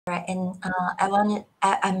Right, and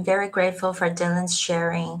I'm very grateful for Dylan's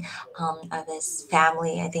sharing of his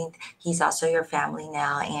family. I think he's also your family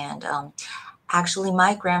now, and actually,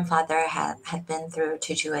 my grandfather had been through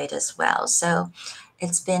 228 as well. So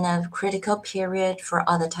it's been a critical period for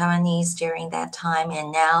all the Taiwanese during that time,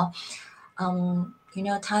 and now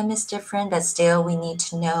time is different, but still we need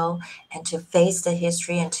to know and to face the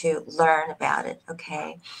history and to learn about it,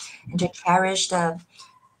 okay, and to cherish the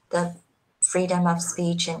freedom of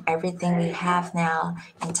speech and everything we have now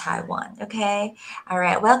in Taiwan. Okay. All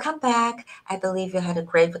right. Welcome back. I believe you had a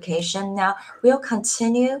great vacation. Now we'll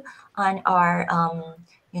continue on our,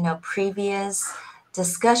 previous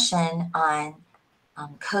discussion on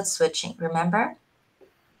code switching. Remember?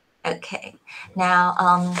 Okay.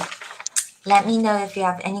 Now, let me know if you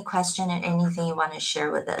have any question or anything you want to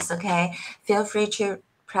share with us. Okay. Feel free to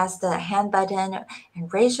press the hand button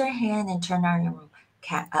and raise your hand and turn on your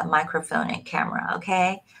microphone and camera,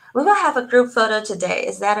 okay? We will have a group photo today.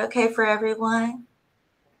 Is that okay for everyone?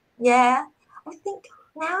 Yeah? I think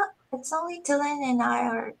now it's only Dylan and I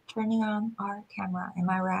are turning on our camera. Am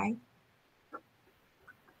I right?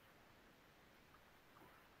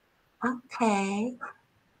 Okay.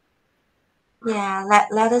 Yeah,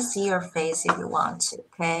 let us see your face if you want to,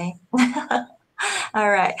 okay? All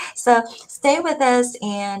right, so stay with us,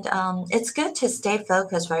 and it's good to stay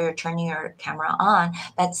focused while you're turning your camera on,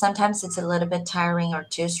 but sometimes it's a little bit tiring or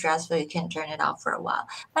too stressful. You can turn it off for a while.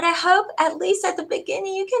 But I hope at least at the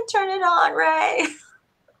beginning you can turn it on, right?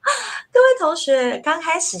 各位同学，刚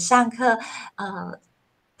开始上课，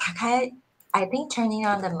打开 I think turning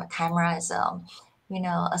on the camera is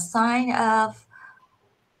a sign of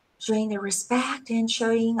showing the respect and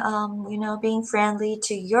showing being friendly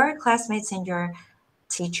to your classmates and your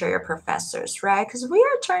teacher, your professors, right? Because we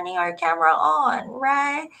are turning our camera on,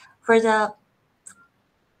 right? For the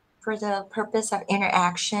purpose of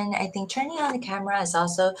interaction. I think turning on the camera is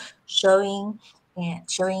also showing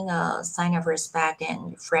a sign of respect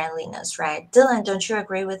and friendliness, right? Dylan, don't you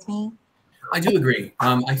agree with me? I do agree.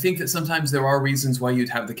 I think that sometimes there are reasons why you'd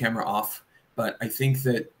have the camera off, but I think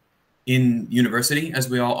that in university, as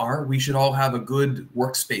we all are, we should all have a good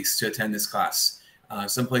workspace to attend this class,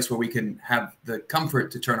 someplace where we can have the comfort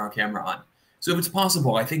to turn our camera on. So if it's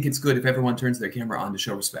possible, I think it's good if everyone turns their camera on to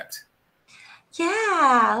show respect.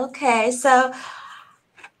 Yeah, okay. So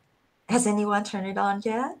has anyone turned it on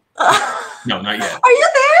yet? No, not yet. Are you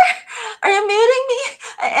there? Are you muting me?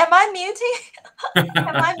 Am I muting?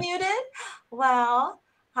 Am I muted? Well,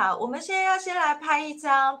 好，我们现在要先来拍一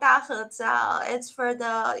张大合照. It's for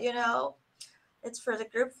it's for the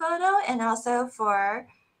group photo and also for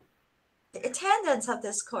the attendance of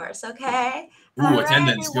this course, okay? Ooh, All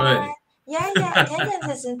attendance, everyone. good. Yeah, attendance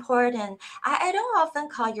is important. I don't often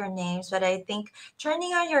call your names, but I think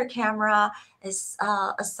turning on your camera is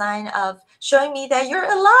a sign of showing me that you're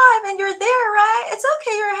alive and you're there, right? It's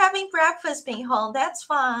okay, you're having breakfast being home. That's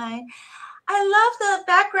fine. I love the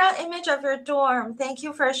background image of your dorm. Thank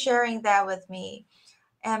you for sharing that with me.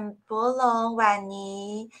 And Bolong,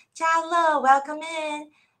 Wani, Jalo, welcome in.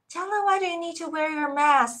 Jalo, why do you need to wear your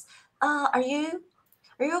mask? Are you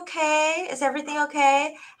okay? Is everything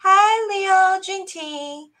okay? Hi, Leo,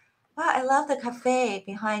 Jinting. Wow, I love the cafe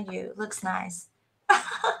behind you. Looks nice.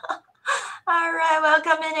 All right,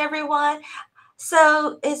 welcome in, everyone.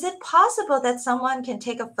 So, is it possible that someone can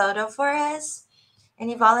take a photo for us?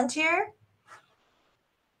 Any volunteer?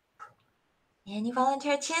 Any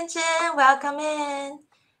volunteer? Chin Chin, welcome in.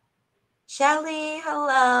 Shelly,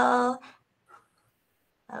 hello.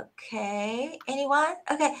 Okay, anyone?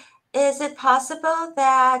 Okay, is it possible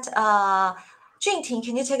that Junting,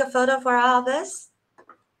 can you take a photo for all of us?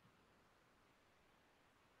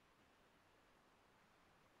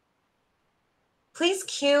 Please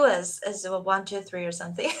cue us as a 1, 2, 3 or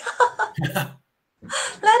something.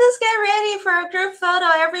 Let us get ready for a group photo,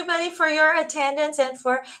 everybody, for your attendance and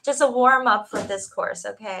for just a warm up for this course,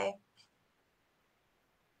 okay?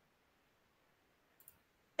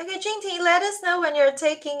 Okay, Jinty, let us know when you're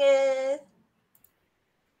taking it.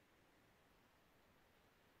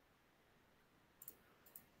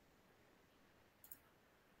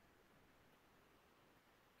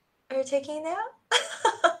 Are you taking it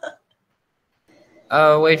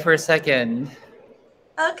now? Wait for a second.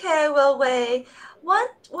 Okay, we'll wait.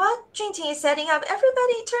 What Jinty is setting up?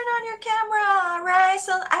 Everybody turn on your camera, right?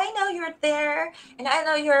 So I know you're there, and I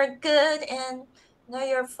know you're good, and I know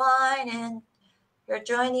you're fine, and you're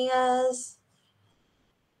joining us.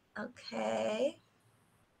 Okay.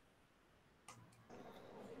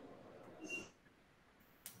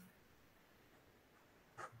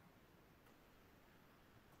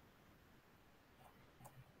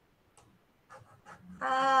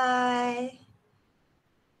 Hi.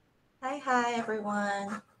 Hi,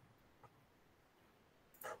 everyone.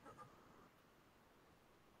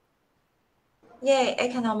 Yay, I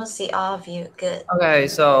can almost see all of you. Good. Okay,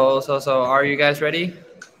 so are you guys ready?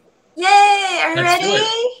 Yay, are you Let's do ready?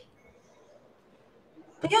 it.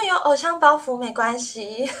 不用有偶像包袱，没关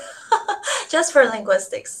系。Just for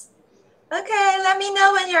linguistics. Okay, let me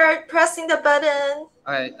know when you're pressing the button.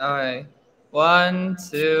 All right. 1,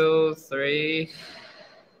 2, 3.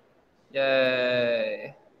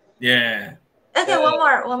 Yay. Yeah. Okay, Yay. one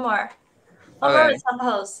more. One more Okay. with some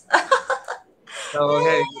pose. So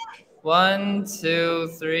okay. 1, 2,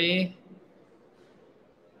 3.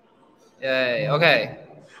 Yay. Okay.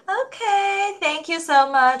 Okay, thank you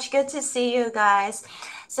so much. Good to see you guys.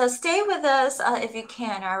 So stay with us if you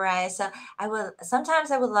can. All right. So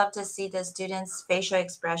sometimes I would love to see the students' facial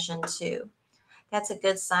expression too. That's a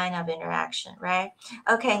good sign of interaction, right?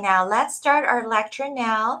 Okay, now let's start our lecture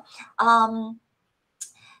now.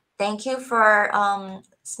 Thank you for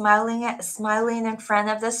smiling in front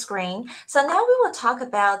of the screen. So now we will talk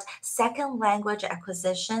about second language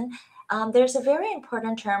acquisition. There's a very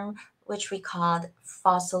important term which we called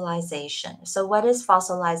fossilization. So what is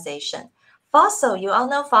fossilization? Fossil, you all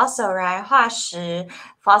know fossil, right? 化石.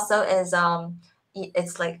 Fossil is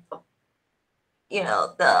it's like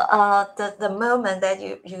the moment that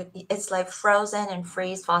you it's like frozen and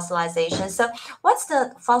freeze fossilization. So what's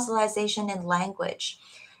the fossilization in language?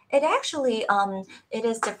 It actually it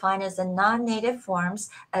is defined as the non-native forms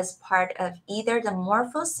as part of either the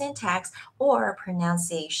morphosyntax or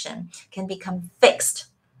pronunciation can become fixed.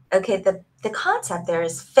 Okay, the concept there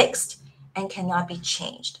is fixed and cannot be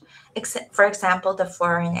changed. Except, for example, the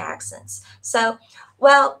foreign accents. So,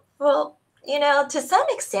 well, to some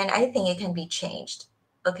extent, I think it can be changed.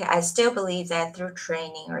 Okay, I still believe that through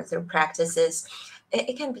training or through practices,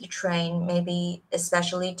 it can be trained, maybe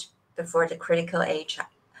especially before the critical age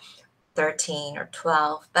 13 or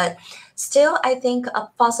 12. But still, I think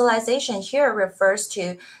fossilization here refers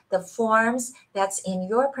to the forms that's in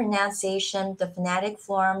your pronunciation, the phonetic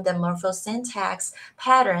form, the morphosyntax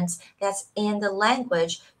patterns that's in the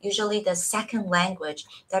language, usually the second language,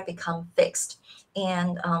 that become fixed.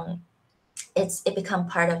 And it become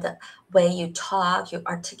part of the way you talk, you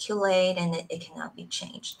articulate, and it cannot be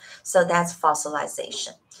changed. So that's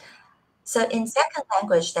fossilization. So in second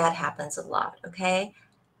language, that happens a lot, okay?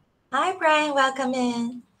 Hi, Brian. Welcome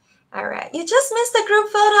in. All right. You just missed the group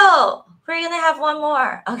photo. We're going to have one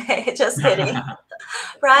more. Okay. Just kidding.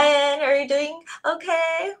 Brian, are you doing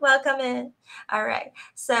okay? Welcome in. All right.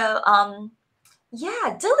 So,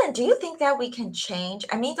 yeah, Dylan, do you think that we can change?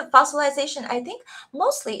 I mean, the fossilization, I think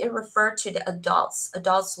mostly it referred to the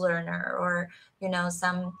adults learner, or,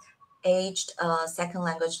 some aged second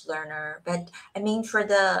language learner. But I mean, for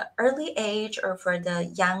the early age or for the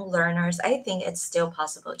young learners, I think it's still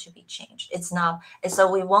possible to be changed. It's not,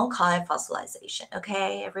 so we won't call it fossilization.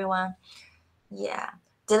 Okay, everyone? Yeah.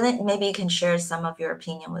 Dylan, maybe you can share some of your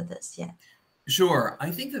opinion with us. Yeah. Sure. I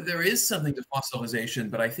think that there is something to fossilization,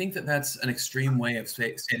 but I think that that's an extreme way of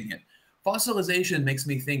stating it. Fossilization makes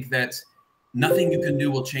me think that nothing you can do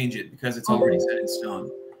will change it because it's already set in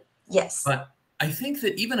stone. Yes. But I think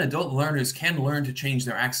that even adult learners can learn to change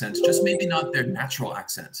their accents, just maybe not their natural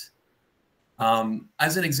accent.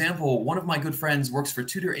 As an example, one of my good friends works for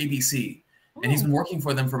Tutor ABC, and he's been working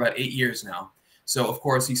for them for about 8 years now. So, of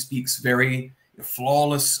course, he speaks very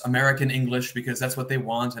flawless American English because that's what they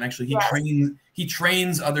want. And actually, he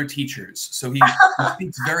trains other teachers, so he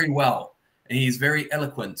speaks very well, and he's very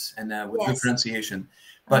eloquent and with good pronunciation.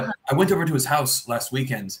 But I went over to his house last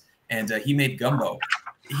weekend, and he made gumbo.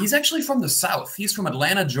 He's actually from the South. He's from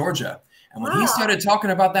Atlanta, Georgia. And when he started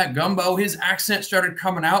talking about that gumbo, his accent started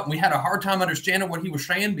coming out, and we had a hard time understanding what he was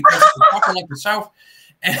saying because he was talking like the South.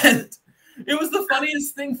 And it was the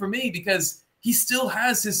funniest thing for me because he still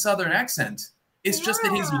has his Southern accent. It's just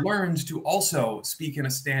that he's learned to also speak in a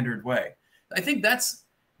standard way. I think that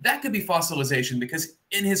could be fossilization because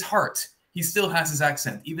in his heart, he still has his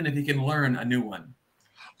accent, even if he can learn a new one.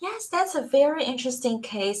 Yes, that's a very interesting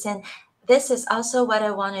case. And this is also what I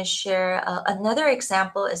want to share. Another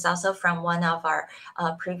example is also from one of our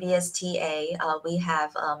previous TA. We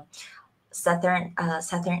have Southern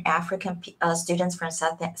African students from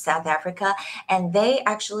South Africa, and they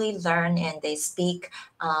actually learn and they speak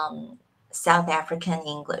South African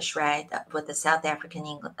English, right? With the South African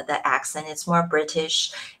English, the accent, it's more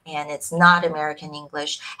British and it's not American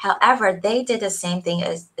English. However, they did the same thing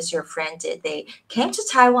as your friend did. They came to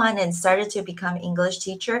Taiwan and started to become English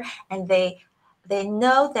teacher, and they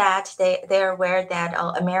know that they're aware that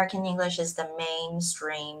American English is the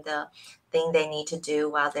mainstream, thing they need to do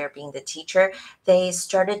while they're being the teacher. They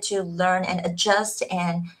started to learn and adjust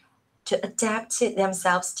and to adapt to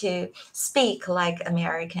themselves to speak like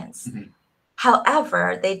Americans. Mhm.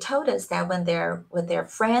 However, they told us that when they're with their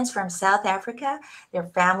friends from South Africa, their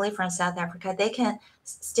family from South Africa, they can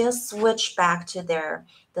still switch back to the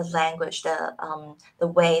language, the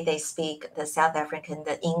way they speak, the South African,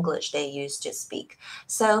 the English they used to speak.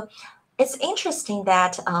 So it's interesting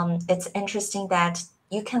that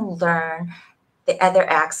you can learn the other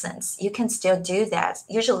accents. You can still do that,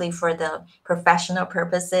 usually for the professional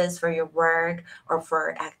purposes, for your work or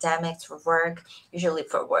for academics, for work, usually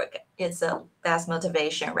for work. It's a best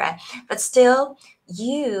motivation, right? But still,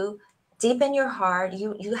 you deep in your heart,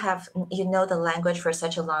 you know the language for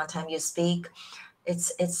such a long time. You speak,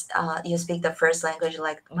 you speak the first language.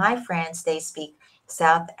 Like my friends, they speak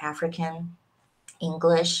South African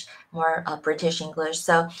English, more British English.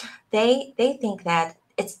 So they think that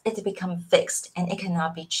it's become fixed and it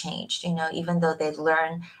cannot be changed, even though they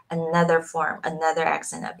learn another form, another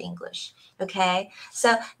accent of English. Okay,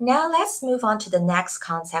 so now let's move on to the next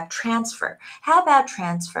concept, transfer. How about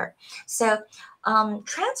transfer? So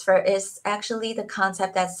transfer is actually the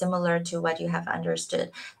concept that's similar to what you have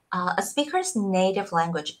understood. A speaker's native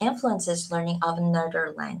language influences learning of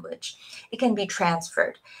another language. It can be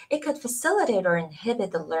transferred. It could facilitate or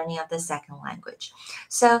inhibit the learning of the second language.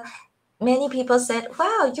 So many people said,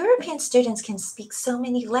 wow, European students can speak so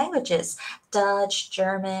many languages, Dutch,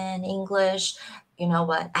 German, English. You know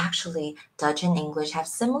what? Actually, Dutch and English have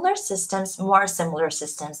similar systems, more similar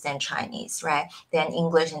systems than Chinese, right? Than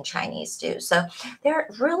English and Chinese do. So they're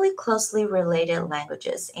really closely related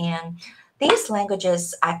languages. And these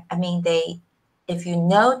languages, I mean, if you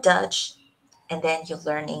know Dutch and then you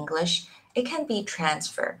learn English, it can be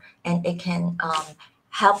transfer and it can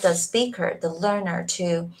help the speaker, the learner,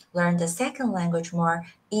 to learn the second language more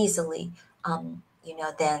easily, than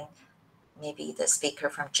maybe the speaker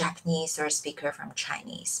from Japanese or a speaker from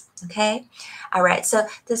Chinese. Okay? All right. So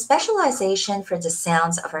the specialization for the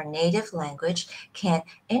sounds of our native language can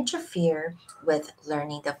interfere with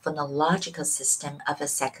learning the phonological system of a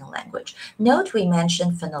second language. Note we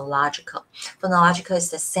mentioned phonological. Phonological is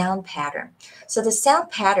the sound pattern. So the sound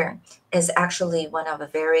pattern is actually one of a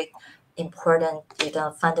very important,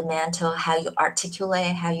 fundamental, how you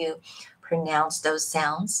articulate, how you pronounce those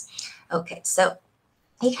sounds. Okay, so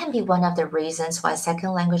it can be one of the reasons why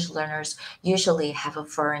second language learners usually have a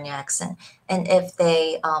foreign accent. And if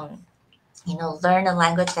they, learn a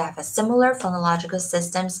language that have a similar phonological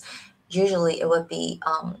systems, usually it would be,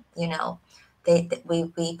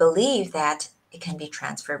 we believe that it can be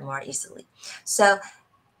transferred more easily. So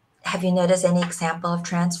have you noticed any example of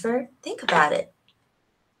transfer? Think about it.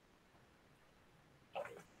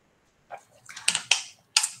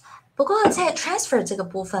 不过在 transfer 这个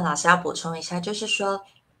部分，老师要补充一下，就是说，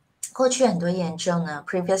过去很多研究呢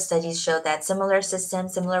 ，previous studies show that similar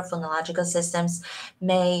systems, similar phonological systems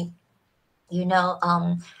may,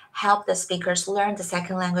 help the speakers learn the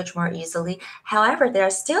second language more easily. However, there are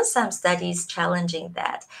still some studies challenging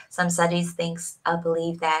that. Some studies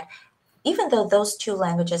believe that even though those two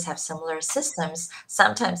languages have similar systems,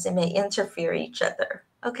 sometimes they may interfere each other.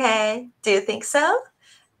 Okay, do you think so?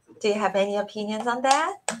 Do you have any opinions on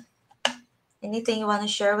that? Anything you want to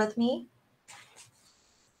share with me?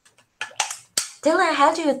 Dylan,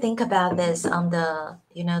 how do you think about this on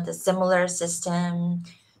the similar system,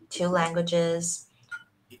 two languages?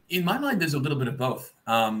 In my mind, there's a little bit of both.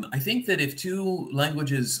 I think that if two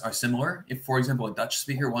languages are similar, if, for example, a Dutch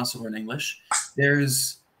speaker wants to learn English,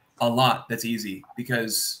 there's a lot that's easy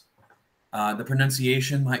because the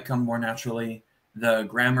pronunciation might come more naturally. The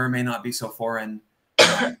grammar may not be so foreign.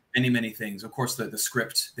 Many things. Of course, the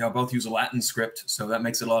script, they'll both use a Latin script, so that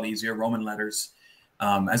makes it a lot easier, Roman letters,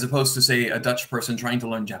 as opposed to, say, a Dutch person trying to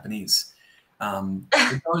learn Japanese.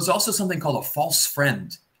 There's also something called a false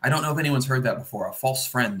friend. I don't know if anyone's heard that before, a false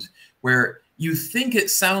friend, where you think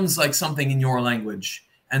it sounds like something in your language,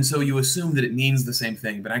 and so you assume that it means the same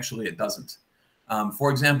thing, but actually it doesn't.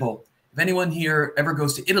 For example, if anyone here ever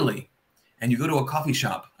goes to Italy, and you go to a coffee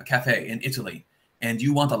shop, a cafe in Italy, and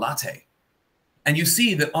you want a latte, and you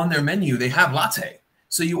see that on their menu they have latte,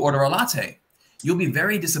 so you order a latte. You'll be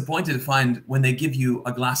very disappointed to find when they give you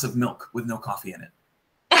a glass of milk with no coffee in it.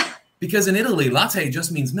 Because in Italy, latte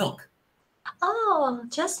just means milk. Oh,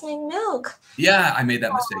 just mean milk. Yeah, I made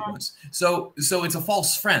that mistake once. So it's a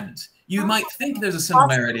false friend. You might think there's a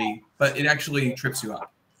similarity, but it actually trips you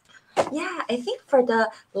up. Yeah, I think for the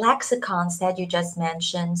lexicons that you just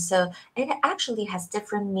mentioned, so it actually has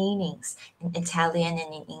different meanings in Italian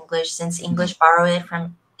and in English, since English borrowed it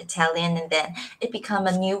from Italian, and then it become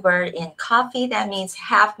a new word in coffee that means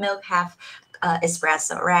half milk, half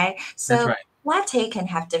espresso, right? So That's right. latte can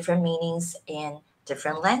have different meanings in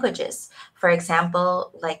different languages. For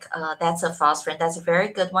example, like that's a false friend. That's a very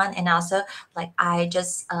good one. And also, like I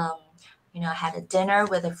just had a dinner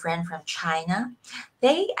with a friend from China.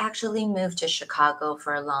 They actually moved to Chicago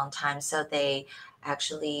for a long time, so they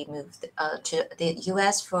actually moved to the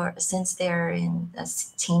U.S. for since they're in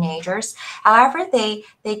teenagers. However, they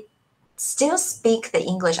still speak the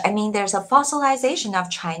English. I mean, there's a fossilization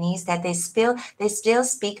of Chinese that they still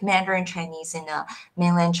speak Mandarin Chinese in a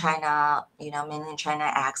mainland China, mainland China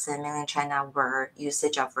accent, mainland China word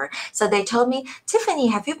usage of word. So they told me, Tiffany,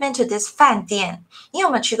 have you been to this 饭店？你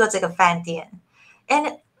有没有去过这个饭店？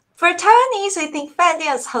 And for Taiwanese, we think 饭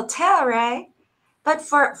店 is hotel, right? But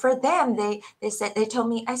for them, they told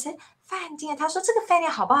me, I said 饭店，他说这个饭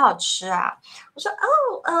店好不好吃啊？我说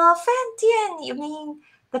饭店 you mean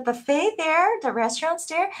the buffet there, the restaurants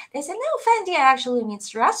there? They said no, 饭店 actually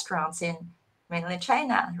means restaurants in mainland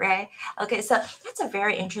China, right? Okay, so that's a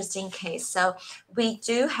very interesting case. So we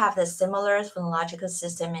do have the similar phonological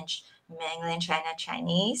system in mainland China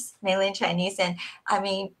Chinese, mainland Chinese, and I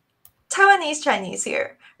mean Taiwanese Chinese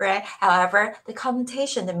here, right? However, the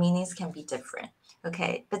connotation, the meanings can be different.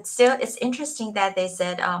 Okay, but still, it's interesting that they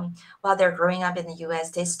said while they're growing up in the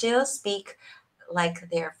U.S., they still speak like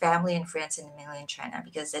their family and friends in mainland China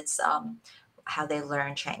because it's how they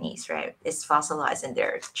learn Chinese, right? It's fossilized in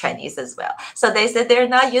their Chinese as well. So they said they're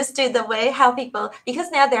not used to the way how people,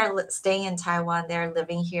 because now they're staying in Taiwan, they're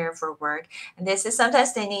living here for work, and they said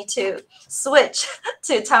sometimes they need to switch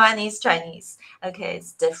to Taiwanese Chinese. Okay,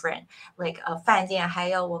 it's different. Like 饭店，还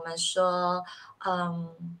有我们说，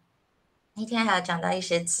那天还有讲到一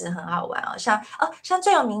些字很好玩哦，像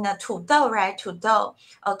最有名的土豆 ，right？ 土豆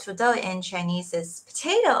in Chinese is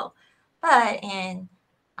potato, but in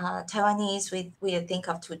Taiwanese we think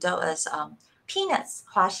of 土豆 as peanuts,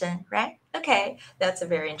 花生, right? Okay, that's a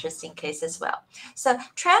very interesting case as well. So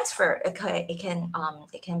transfer, okay, it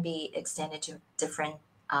can be extended to different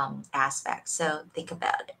aspects. So think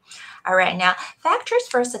about it. All right, now factors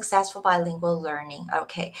for successful bilingual learning.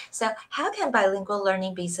 Okay, so how can bilingual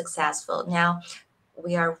learning be successful? Now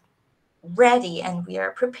we are ready and we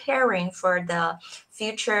are preparing for the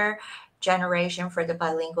future generation, for the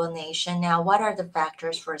bilingual nation. Now, what are the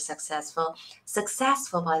factors for successful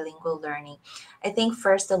bilingual learning? I think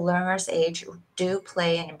first, the learner's age do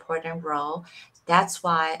play an important role. That's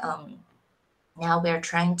why now we're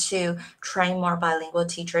trying to train more bilingual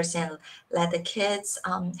teachers and let the kids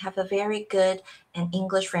have a very good and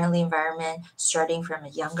English-friendly environment starting from a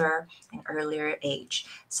younger and earlier age.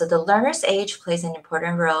 So the learner's age plays an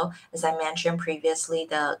important role. As I mentioned previously,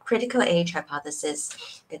 the critical age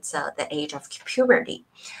hypothesis, it's the age of puberty.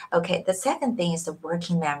 Okay, the second thing is the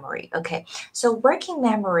working memory. Okay, so working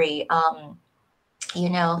memory,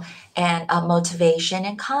 and motivation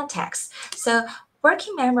and context. So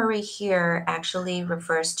working memory here actually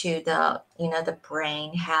refers to the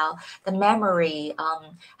brain, how the memory,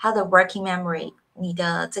 how the working memory, 你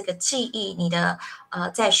的这个记忆，你的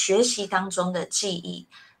在学习当中的记忆。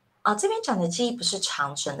这边讲的记忆不是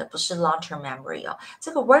长程的，不是 long-term memory 哦。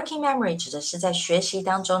这个 working memory 指的是在学习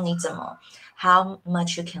当中你怎么 how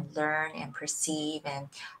much you can learn and perceive and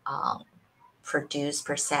produce,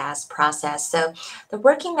 process. So the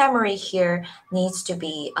working memory here needs to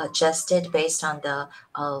be adjusted based on the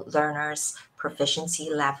learner's proficiency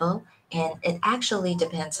level. And it actually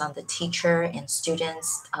depends on the teacher and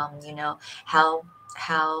students, how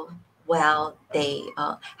well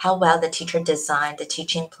the teacher designed the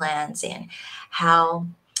teaching plans and how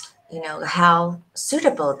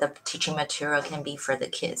suitable the teaching material can be for the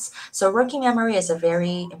kids. So working memory is a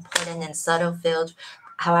very important and subtle field.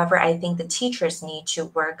 However, I think the teachers need to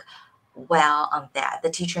work well on that. The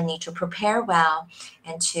teacher need to prepare well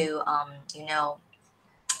and to,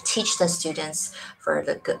 teach the students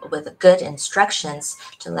with good instructions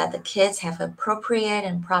to let the kids have appropriate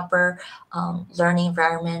and proper learning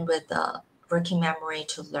environment with the working memory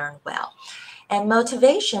to learn well. And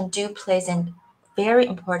motivation plays a very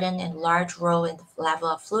important and large role in the level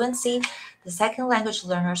of fluency the second language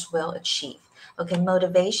learners will achieve. Okay,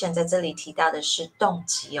 motivation 在这里提到的是动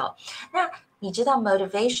机哦。那你知道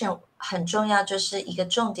motivation 很重要，就是一个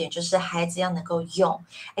重点，就是孩子要能够用。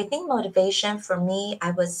I think motivation for me,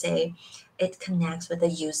 I would say it connects with the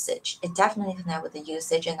usage. It definitely connects with the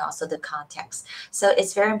usage and also the context. So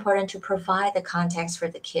it's very important to provide the context for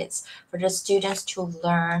the kids, for the students to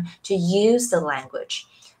learn to use the language.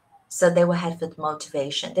 So they will have the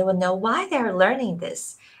motivation. They will know why they're learning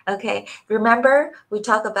this. Okay, remember we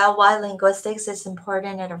talked about why linguistics is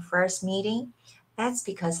important at our first meeting? That's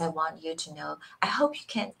because I want you to know. I hope it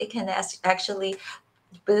can actually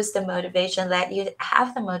boost the motivation, let you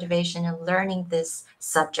have the motivation in learning this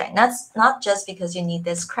subject. Not just because you need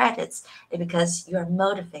these credits, but because you're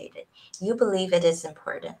motivated. You believe it is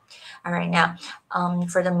important. All right, now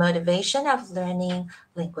for the motivation of learning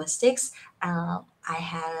linguistics, I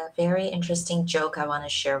had a very interesting joke I want to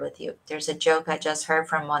share with you. There's a joke I just heard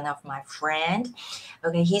from one of my friend.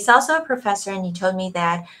 Okay, he's also a professor, and he told me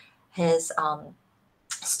that his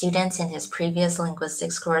students in his previous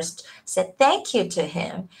linguistics course said thank you to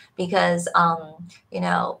him because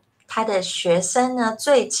他的学生呢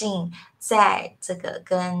最近在这个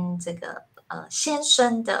跟这个先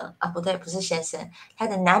生的不对，不是先生，他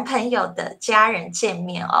的男朋友的家人见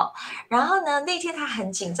面哦。然后呢，那天他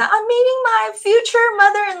很紧张 I'm meeting my future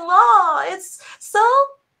mother-in-law.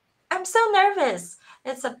 I'm so nervous.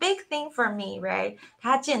 It's a big thing for me, right?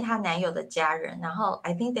 她见她男友的家人，然后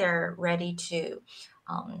I think they're ready to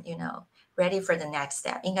ready for the next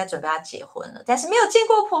step. 应该准备要结婚了，但是没有见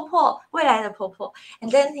过婆婆，未来的婆婆。And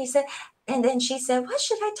then she said, what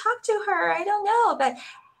should I talk to her? I don't know. But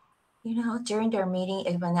during their meeting,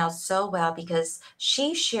 it went out so well because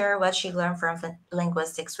she shared what she learned from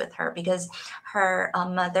linguistics with her because her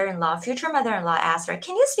future mother-in-law asked her,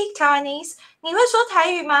 can you speak Taiwanese? 你会说台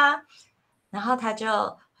语吗？然后她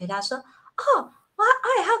就回答说，我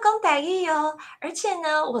也要讲台语哦，而且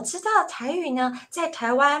呢，我知道台语呢，在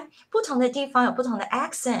台湾不同的地方有不同的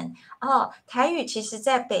accent 哦。台语其实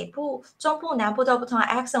在北部、中部、南部都有不同的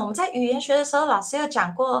accent。我们在语言学的时候，老师有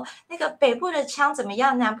讲过那个北部的腔怎么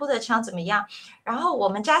样，南部的腔怎么样。然后我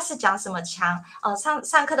们家是讲什么腔？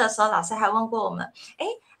上课的时候，老师还问过我们，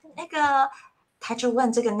他就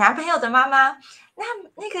问这个男朋友的妈妈。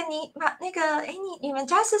你们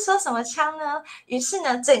家是说什么腔呢？于是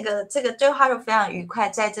呢，整个这个对话就非常愉快，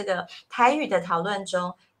在这个台语的讨论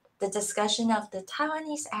中 ，the discussion of the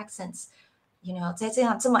Taiwanese accents， 在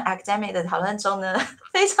这么 academic 的讨论中呢，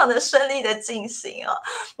非常的顺利的进行哦。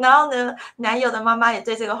然后呢，男友的妈妈也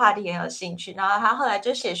对这个话题很有兴趣，然后他后来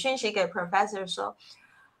就写讯息给 professor 说。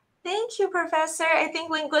Thank you, Professor. I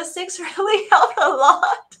think linguistics really help a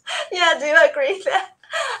lot. Yeah, do you agree that?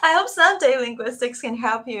 I hope someday linguistics can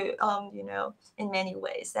help you, in many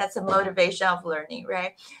ways. That's a motivation of learning,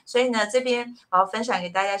 right? 所以呢，这边我要分享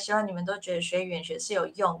给大家，希望你们都觉得学语言学是有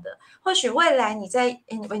用的。或许未来你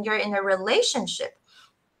when you're in a relationship,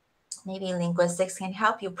 maybe linguistics can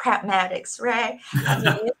help you. Pragmatics, right? And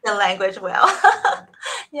you use the language well.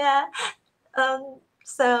 Yeah.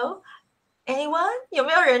 So.Anyone 有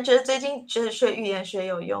没有人觉得最近觉得学语言学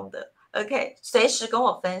有用的 ？OK， 随时跟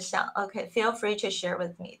我分享。OK，feel free to share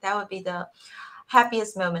with me. That would be the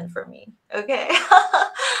happiest moment for me. OK，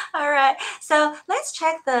 all right. So let's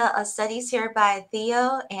check the studies here by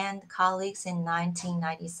Theo and colleagues in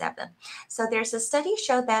 1997. So there's a study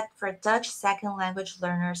showed that for Dutch second language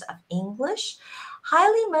learners of English,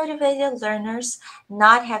 highly motivated learners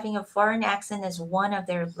not having a foreign accent is one of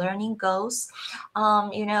their learning goals.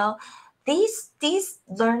 These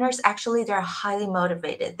learners actually they're highly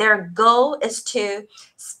motivated. Their goal is to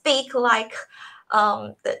speak like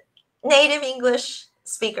the native English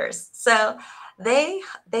speakers. So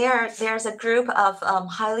there's a group of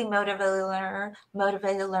highly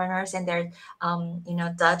motivated learners, and they're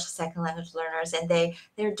Dutch second language learners, and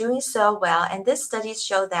they're doing so well. And this studies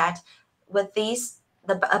show that with the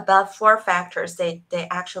above four factors, they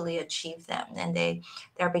actually achieve them, and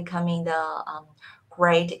they're becoming the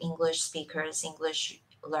great English speakers, English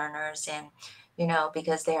learners, and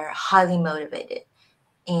because they are highly motivated.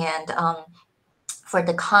 And for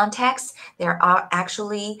the context, they are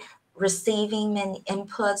actually receiving many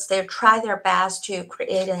inputs. They try their best to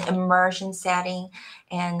create an immersion setting,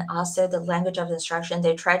 and also the language of instruction.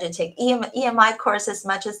 They try to take EMI course as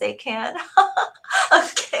much as they can.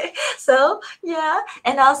 Okay, so yeah,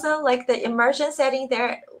 and also like the immersion setting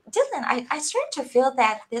there. Dylan, I start to feel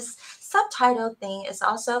that this subtitle thing is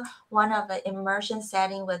also one of an immersion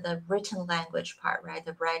setting with the written language part, right?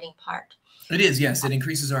 The writing part. It is, yes. It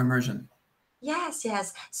increases our immersion. Yes.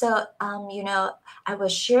 So, I will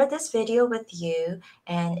share this video with you.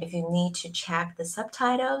 And if you need to check the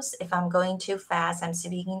subtitles, if I'm going too fast, I'm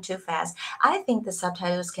speaking too fast, I think the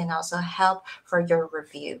subtitles can also help for your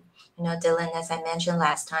review. Dylan, as I mentioned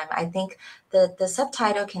last time, I think the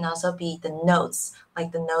subtitle can also be the notes,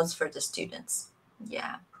 like the notes for the students.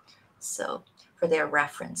 Yeah. So for their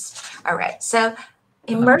reference. All right. So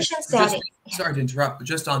immersion setting. Sorry to interrupt, but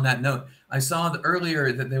just on that note, I saw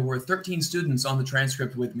earlier that there were 13 students on the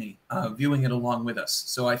transcript with me, viewing it along with us.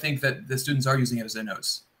 So I think that the students are using it as their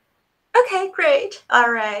notes. Okay, great.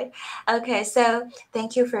 All right. Okay, so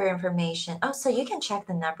thank you for your information. Oh, so you can check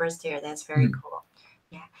the numbers there. That's very cool.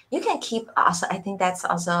 You can keep also, I think that's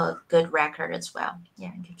also a good record as well.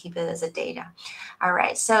 Yeah, you can keep it as a data. All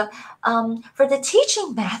right, so for the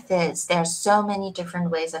teaching methods, there are so many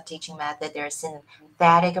different ways of teaching method. There's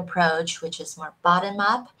synthetic approach, which is more bottom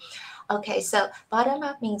up. Okay, so bottom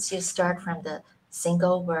up means you start from the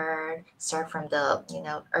single word, start from the,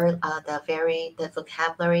 the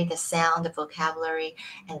vocabulary, the sound, the vocabulary,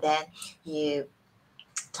 and then you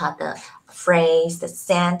taught the phrase, the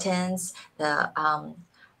sentence, the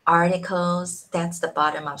articles. That's the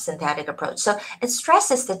bottom up synthetic approach. So it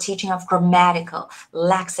stresses the teaching of grammatical,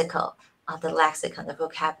 lexical, the lexicon, the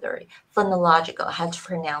vocabulary, phonological, how to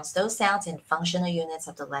pronounce those sounds and functional units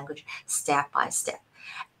of the language step by step.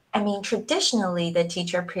 I mean, traditionally, the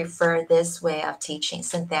teacher prefer this way of teaching,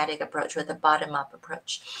 synthetic approach with a bottom-up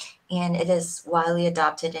approach. And it is widely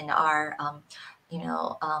adopted in our,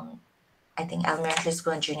 I think elementary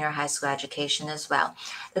school and junior high school education as well.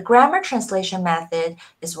 The grammar translation method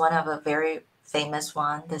is one of a very famous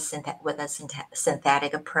one, with a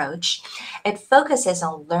synthetic approach. It focuses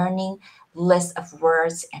on learning list of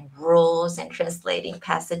words and rules and translating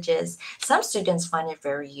passages. Some students find it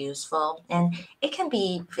very useful, and it can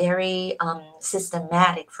be very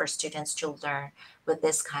systematic for students to learn with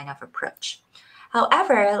this kind of approach.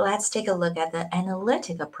 However, let's take a look at the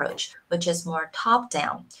analytic approach, which is more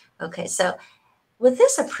top-down. Okay, so with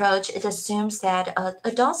this approach, it assumes that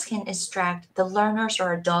the learners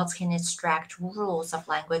or adults can extract rules of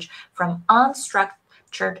language from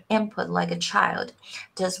unstructured input like a child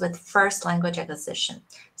does with first language acquisition.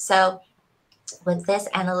 So with this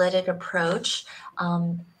analytic approach,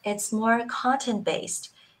 it's more content-based,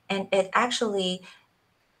 and it actually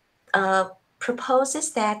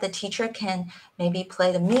proposes that the teacher can maybe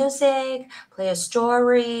play the music, play a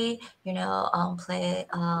story, read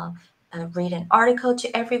an article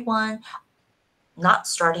to everyone, not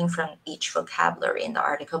starting from each vocabulary in the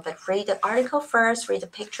article, but read the article first, read the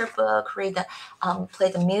picture book, play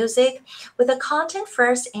the music with the content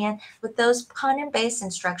first. And with those content-based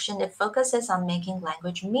instruction, it focuses on making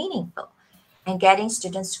language meaningful and getting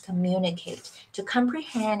students to communicate, to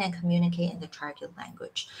comprehend and communicate in the target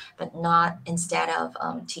language, but not instead of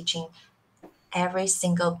teaching every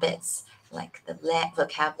single bits, like the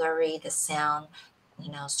vocabulary, the sound,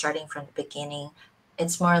 starting from the beginning.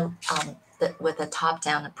 It's more with a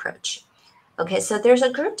top-down approach. Okay, so there's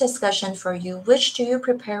a group discussion for you. Which do you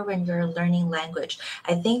prepare when you're learning language?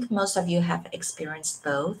 I think most of you have experienced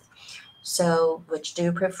both. So which do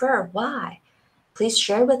you prefer? Why? Please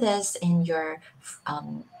share with us in your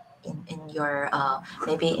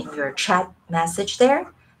maybe in your chat message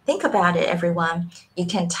there. Think about it, everyone. You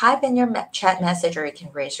can type in your chat message or you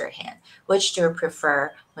can raise your hand. Which do you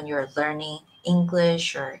prefer when you're learning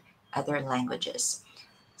English or other languages?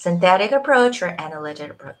 Synthetic approach or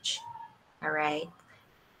analytic approach? All right.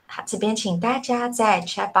 好，这边请大家在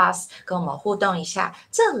chat box 跟我们互动一下，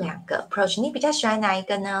这两个 approach 你比较喜欢哪一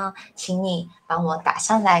个呢？请你帮我打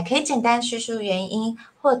上来，可以简单叙述原因，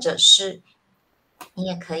或者是你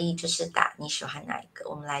也可以就是打你喜欢哪一个，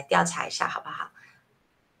我们来调查一下好不好？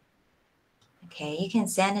 Okay, you can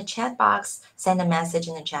send a chat box, send a message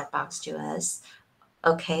in the chat box to us.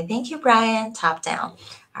 Okay, thank you, Brian. Top down.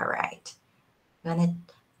 All right. You want to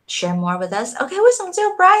share more with us? Okay, 为什么只有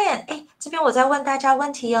Brian? 哎，这边我在問大家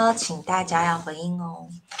問題哦，請大家要回應哦。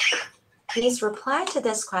Please reply to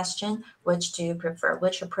this question. Which do you prefer?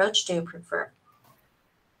 Which approach do you prefer?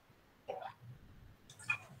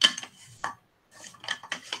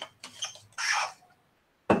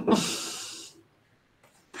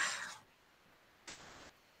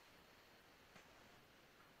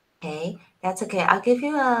 Okay, that's okay. I'll give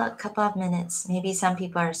you a couple of minutes. Maybe some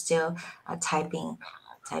people are still typing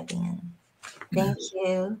in. Thank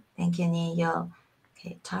you, Neil.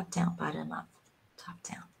 Okay, top down, bottom up, top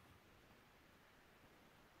down.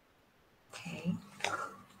 Okay.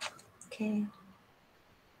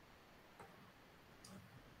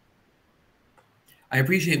 I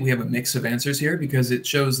appreciate we have a mix of answers here because it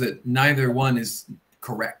shows that neither one is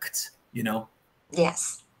correct,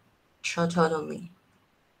 Yes, totally.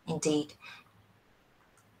 Indeed.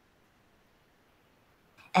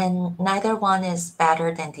 And neither one is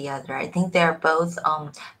better than the other. I think they're both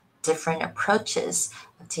different approaches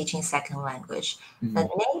of teaching second language. But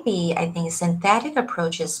maybe I think synthetic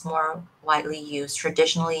approach is more widely used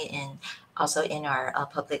traditionally in also in our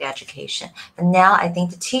public education. But now I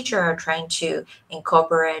think the teacher are trying to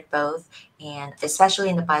incorporate both, and especially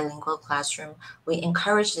in the bilingual classroom, we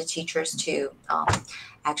encourage the teachers to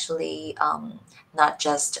actually not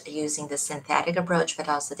just using the synthetic approach, but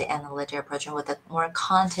also the analytic approach, and with a more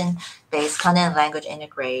content-based, content and language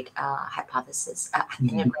integrate hypothesis,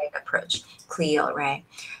 integrate approach, CLIO, right?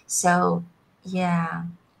 So, yeah.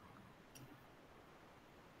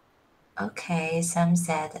 Okay, some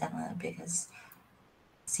said because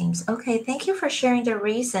seems okay. Thank you for sharing the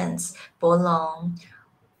reasons, Bolong.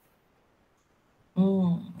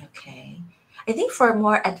 Okay. I think for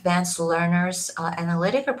more advanced learners,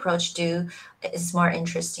 analytic approach is more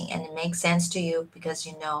interesting, and it makes sense to you because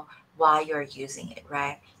you know why you're using it,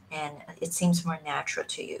 right? And it seems more natural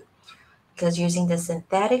to you. Because using the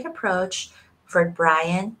synthetic approach for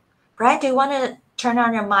Brian, do you want to turn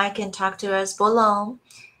on your mic and talk to us, Bolong?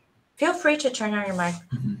 Feel free to turn on your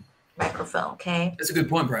microphone, okay? That's a good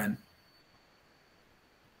point, Brian.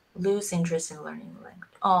 Lose interest in learning language.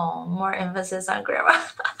 Oh, more emphasis on grammar.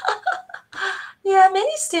 Yeah,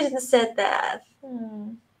 many students said that.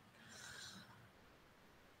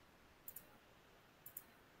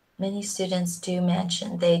 Many students do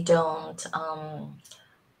mention they don't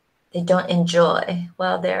enjoy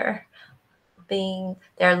while they're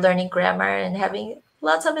learning grammar and having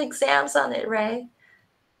lots of exams on it, right?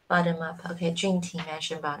 Bottom up. Okay, Junti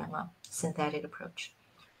mentioned bottom up synthetic approach.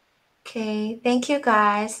 Okay, thank you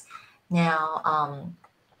guys. Now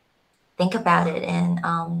think about it,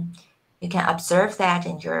 and you can observe that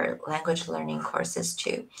in your language learning courses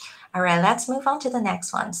too. All right, let's move on to the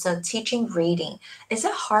next one. So teaching reading. Is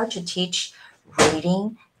it hard to teach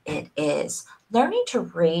reading? It is. Learning to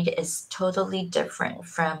read is totally different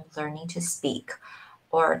from learning to speak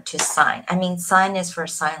or to sign. I mean, sign is for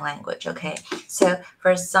sign language, okay? So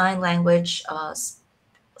for sign language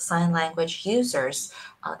users,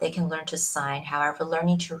 they can learn to sign. However,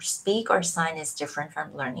 learning to speak or sign is different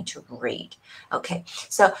from learning to read. Okay,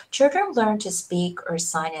 so children learn to speak or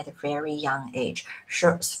sign at a very young age.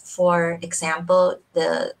 Sure, for example,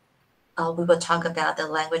 we will talk about the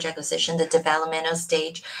language acquisition, the developmental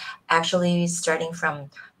stage, actually starting from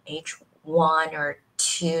age 1 or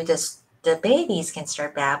 2, the babies can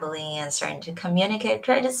start babbling and starting to communicate,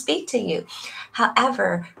 try to speak to you.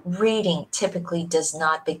 However, reading typically does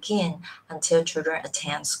not begin until children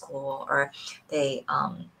attend school or they,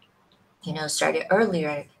 started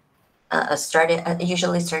earlier,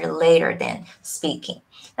 usually started later than speaking.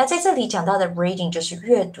 那在这里讲到的 reading 就是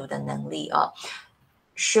阅读的能力哦。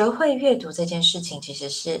学会阅读这件事情其实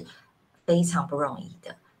是非常不容易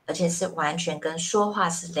的，而且是完全跟说话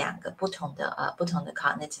是两个不同的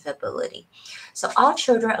cognitive ability. So all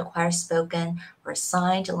children acquire spoken or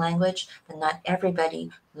signed language, but not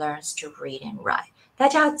everybody learns to read and write. 大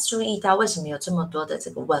家要注意到为什么有这么多的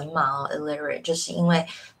这个文盲illiterate，就是因为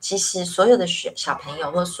其实所有的小朋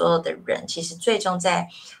友或所有的人，其实最终在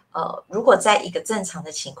如果在一个正常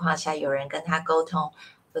的情况下，有人跟他沟通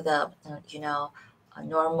，with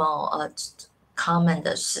normal common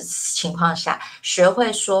的情况下，学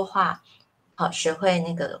会说话，学会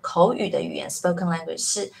那个口语的语言 spoken language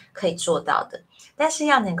是可以做到的，但是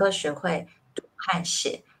要能够学会读和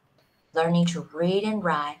写 ，learning to read and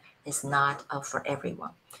write is not for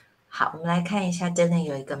everyone. 好，我们来看一下 Dylan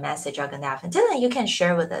有一个 message 要跟大家分享。Dylan, you can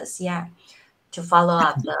share with us, yeah, to follow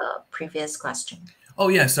up the previous question. Oh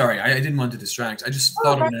yeah, sorry, I didn't want to distract. I just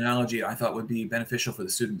thought of an analogy I thought would be beneficial for the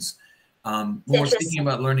students. When we're speaking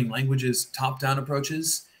about learning languages, top-down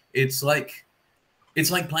approaches, it's like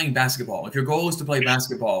playing basketball. If your goal is to play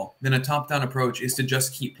basketball, then a top-down approach is to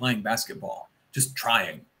just keep playing basketball, just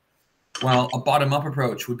trying. While a bottom-up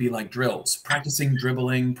approach would be like drills, practicing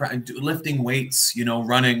dribbling, lifting weights,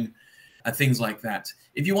 running, things like that.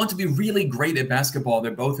 If you want to be really great at basketball,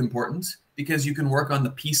 they're both important because you can work on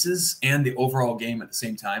the pieces and the overall game at the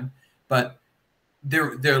same time. But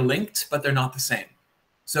they're linked, but they're not the same.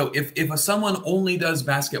 So if someone only does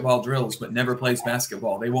basketball drills but never plays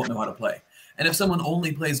basketball, they won't know how to play. And if someone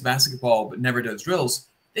only plays basketball but never does drills,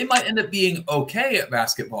 they might end up being okay at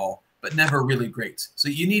basketball, but never really great. So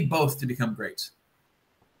you need both to become great.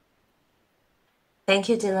 Thank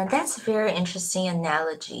you, Dylan. That's a very interesting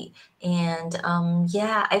analogy. And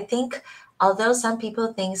yeah, I think although some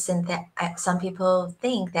people think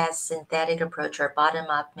that synthetic approach or bottom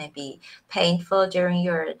up may be painful during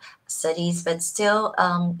your studies, but still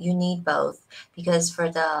you need both, because for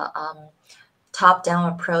the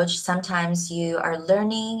top-down approach, sometimes you are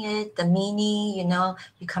learning it, the meaning,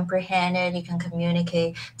 you comprehend it, you can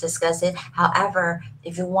communicate, discuss it. However,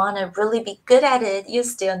 if you want to really be good at it, you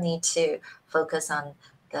still need to focus on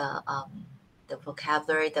the the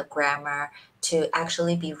vocabulary, the grammar, to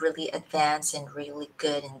actually be really advanced and really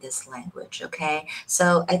good in this language. Okay,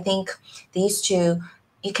 so I think these two,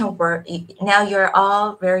 you can work now. You're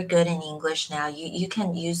all very good in English now. You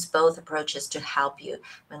can use both approaches to help you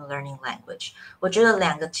when learning language. 我觉得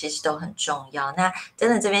两个其实都很重要。那真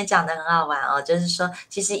的这边讲的很好玩哦，就是说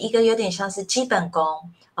其实一个有点像是基本功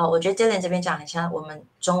哦，我觉得Dylan这边讲很像我们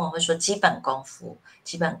中文会说基本功夫、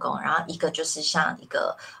基本功，然后一个就是像一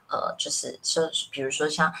个就是说比如说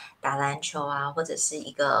像打篮球啊，或者是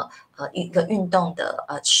一个运动的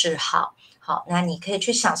嗜好。好，那你可以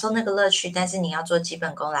去享受那个乐趣，但是你要做基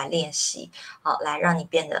本功来练习，好，来让你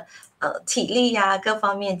变得体力呀、各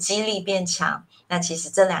方面肌力变强。那其实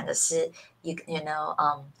这两个是 you know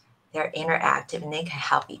they're interactive and they can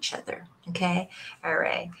help each other. Okay, all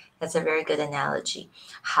right, that's a very good analogy.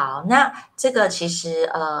 好，那这个其实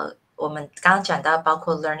我们刚刚讲到包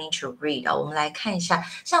括 learning to read 我们来看一下，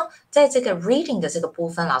像在这个 reading 的这个部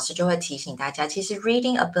分，老师就会提醒大家，其实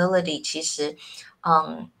reading ability 其实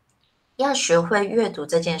要学会阅读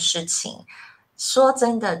这件事情，说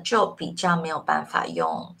真的就比较没有办法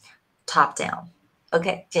用 top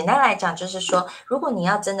down。OK， 简单来讲就是说，如果你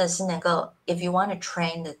要真的是能够 if you want to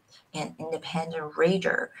train an independent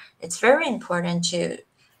reader, it's very important to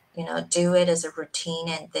do it as a routine,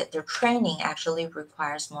 and that the training actually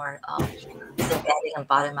requires more synthetic and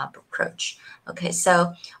bottom-up approach. Okay,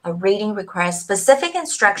 so reading requires specific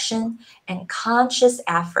instruction and conscious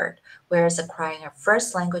effort, whereas acquiring a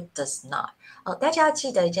first language does not. 大家要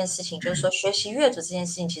记得一件事情，就是说学习阅读这件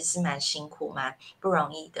事情其实是蛮辛苦、蛮不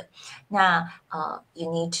容易的。那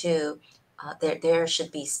you need to there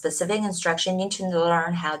should be specific instruction. You need to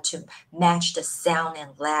learn how to match the sound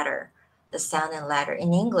and letter. The sound and letter.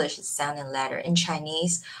 In English, it's sound and letter. In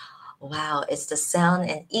Chinese, wow, it's the sound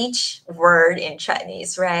in each word in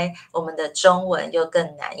Chinese, right? 我们的中文又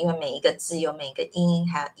更难，因为每一个字有每一个音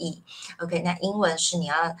还有义。OK， 那英文是你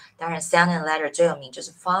要，当然 sound and letter 最有名就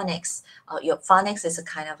是 phonics. Phonics is a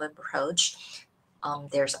kind of approach.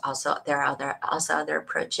 There are also other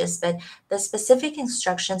approaches, but the specific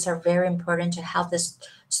instructions are very important to help the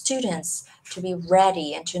students to be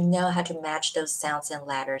ready and to know how to match those sounds and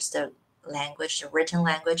letters. The written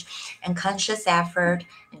language, and conscious effort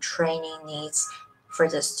and training needs for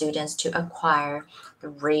the students to acquire the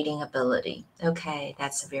reading ability. Okay,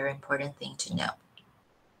 that's a very important thing to know.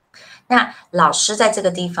 那老师在这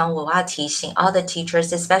个地方，我要提醒 all the teachers,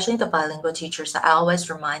 especially the bilingual teachers, I always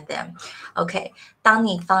remind them, okay, 当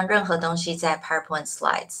你放任何东西在 PowerPoint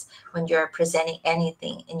slides, when you're presenting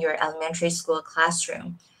anything in your elementary school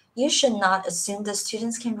classroom, you should not assume the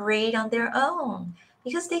students can read on their own,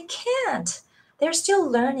 because they can't. They're still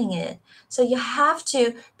learning it. So you have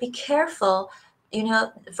to be careful,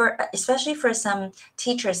 especially for some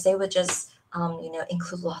teachers, they would just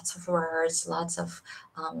include lots of words, lots of,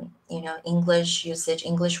 English usage,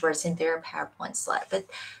 English words in their PowerPoint slide. But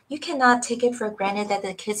you cannot take it for granted that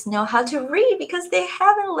the kids know how to read, because they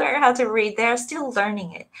haven't learned how to read. They're still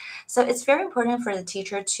learning it. So it's very important for the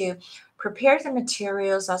teacher to prepare the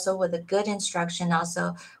materials also with a good instruction,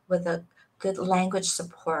 also with a good language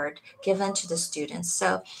support given to the students.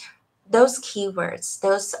 So those keywords,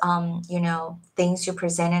 those, things you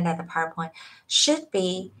presented at the PowerPoint should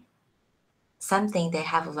be something they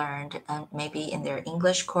have learned maybe in their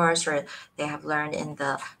English course, or they have learned in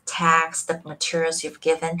the text, the materials you've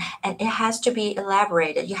given, and it has to be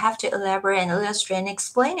elaborated. You have to elaborate and illustrate and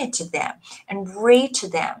explain it to them and read to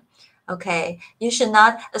them. Okay, you should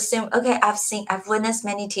not assume, okay, I've witnessed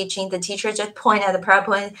many teaching, the teacher just point at the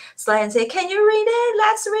PowerPoint slide and say, can you read it?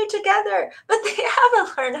 Let's read together. But they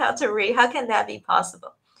haven't learned how to read. How can that be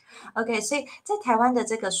possible? OK， 所以在台湾的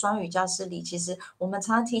这个双语教室里，其实我们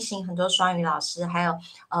常常提醒很多双语老师，还有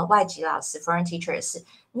外籍老师 ，foreign teacher 也是，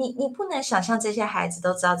你不能想象这些孩子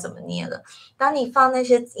都知道怎么念了。当你放那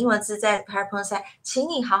些英文字在 PowerPoint 上，请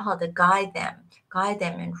你好好的 guide them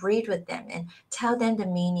and read with them and tell them the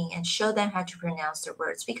meaning and show them how to pronounce the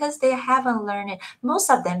words, because they haven't learned it. Most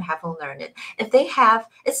of them haven't learned it. If they have,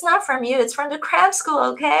 it's not from you, it's from the cram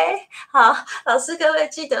school, okay? 好，老师各位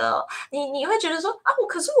记得哦，你会觉得说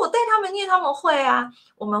可是我带他们念他们会啊，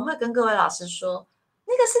我们会跟各位老师说，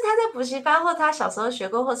那个是他在补习班或他小时候学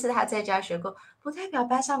过，或是他在家学过，不代表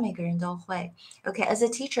班上每个人都会。Okay, as a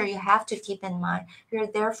teacher, you have to keep in mind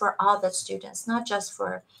you're there for all the students, not just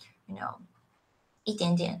for, 一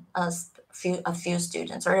点点 a few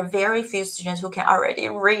students, or a very few students who can already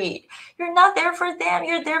read. You're not there for them,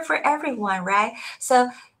 you're there for everyone, right?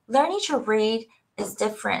 So learning to read is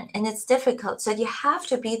different and it's difficult. So you have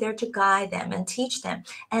to be there to guide them and teach them.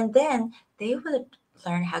 And then they would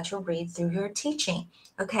learn how to read through your teaching.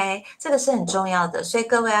 OK， 这个是很重要的，所以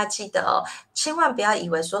各位要记得哦，千万不要以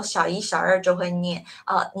为说小一、小二就会念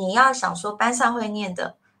你要想说班上会念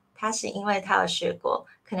的，他是因为他有学过，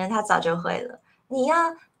可能他早就会了。你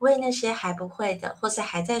要为那些还不会的，或是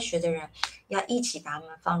还在学的人，要一起把他们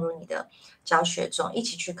放入你的教学中，一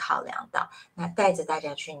起去考量到，那带着大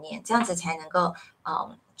家去念，这样子才能够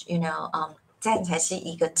这样才是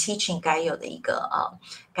一个 teaching 该有的一个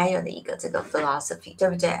这个 philosophy， 对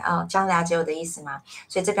不对这样了解我的意思吗？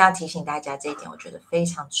所以这边要提醒大家这一点，我觉得非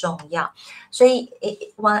常重要。所以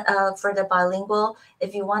for the bilingual,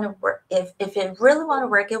 if you want to work, if you really want to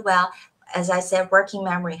work it well.As I said, working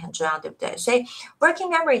memory 很重要，对不对？所以 working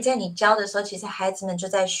memory 在你教的时候，其实孩子们就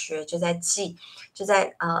在学，就在记，就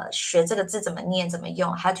在学这个字怎么念，怎么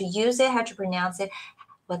用 ，how to use it, how to pronounce it,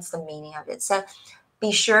 what's the meaning of it. So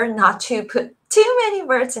be sure not to put too many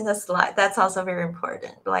words in the slide. That's also very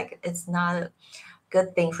important. Like it's not a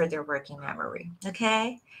good thing for their working memory.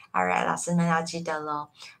 Okay? All right, 老师们要记得咯。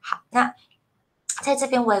好，那在这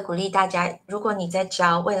边我也鼓励大家，如果你在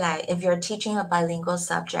教未来 if you're teaching a bilingual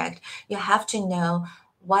subject, you have to know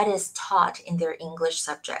what is taught in their English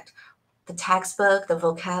subject. The textbook, the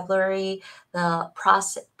vocabulary, the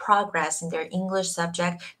progress in their English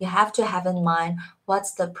subject, you have to have in mind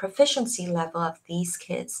what's the proficiency level of these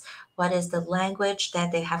kids, what is the language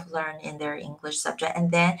that they have learned in their English subject,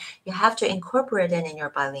 and then you have to incorporate it in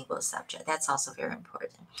your bilingual subject. That's also very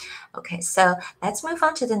important. Okay, so let's move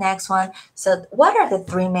on to the next one. So what are the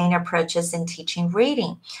three main approaches in teaching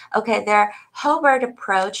reading? Okay, there are whole word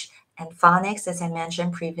approach and phonics, as I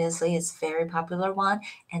mentioned previously, is a very popular one,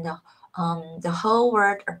 and the whole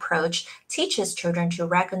word approach teaches children to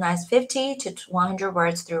recognize 50 to 100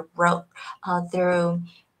 words through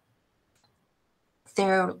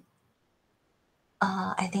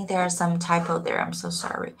I think there are some typo there. I'm so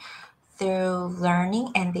sorry. Through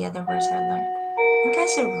learning, and the other words are learned. 应该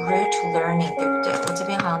是 root learning， 对不对？我这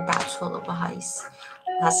边好像打错了，不好意思，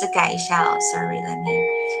老师改一下哦。Sorry, let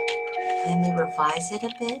me revise it a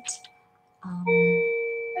bit.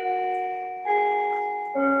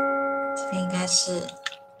 这边应该是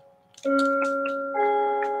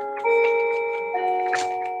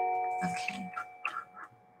OK。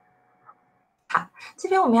好，这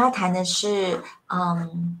边我们要谈的是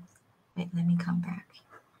wait, let me come back.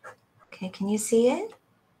 Okay, can you see it?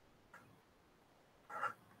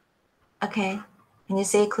 Okay, can you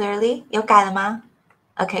see it clearly? 有改了吗？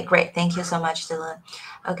 Okay, great. Thank you so much, Dylan.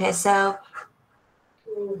 Okay, so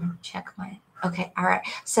check my. Okay, all right.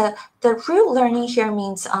 So the root learning here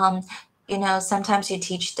means sometimes you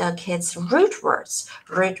teach the kids root words.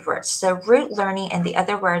 So root learning and the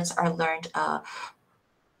other words are learned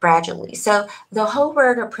gradually. So the whole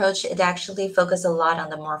word approach, it actually focuses a lot on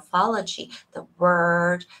the morphology, the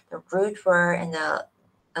word, the root word, and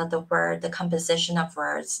the word, the composition of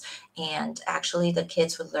words. And actually the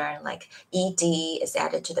kids would learn like ed is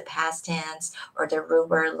added to the past tense, or the root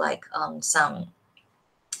word like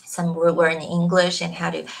some root word in English, and how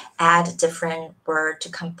to add a different word to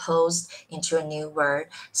compose into a new word.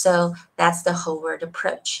 So that's the whole word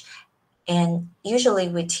approach. And usually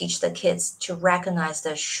we teach the kids to recognize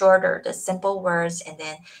the shorter, the simple words, and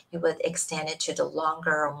then you would extend it to the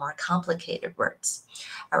longer or more complicated words.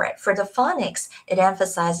 All right, for the phonics, it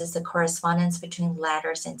emphasizes the correspondence between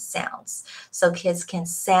letters and sounds. So kids can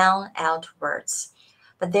sound out words.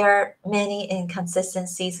 But there are many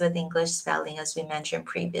inconsistencies with English spelling, as we mentioned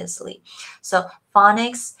previously. So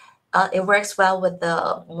phonics, it works well with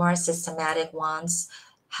the more systematic ones.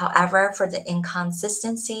 However, for the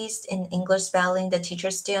inconsistencies in English spelling, the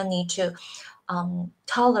teachers still need to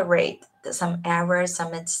tolerate some errors,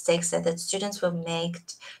 some mistakes that the students will make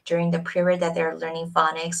during the period that they're learning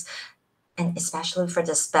phonics, and especially for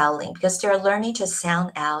the spelling, because they're learning to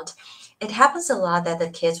sound out. It happens a lot that the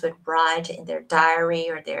kids would write in their diary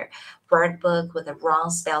or their word book with a wrong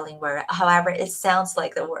spelling word. However, it sounds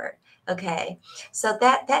like the word. Okay, so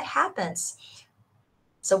that happens.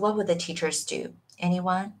 So what would the teachers do?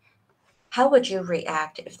 Anyone? How would you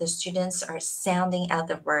react if the students are sounding out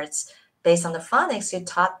the words based on the phonics you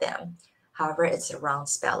taught them? However, it's the wrong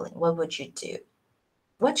spelling. What would you do?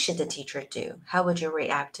 What should the teacher do? How would you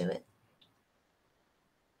react to it?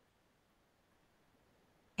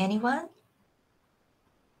 Anyone?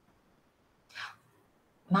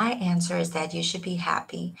 My answer is that you should be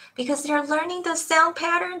happy because they're learning the sound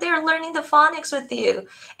pattern. They're learning the phonics with you.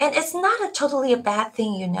 And it's not totally a bad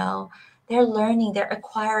thing, They're learning, they're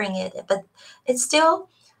acquiring it, but it's still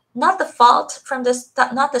not the fault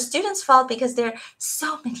not the student's fault, because there are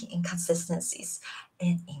so many inconsistencies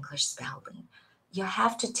in English spelling. you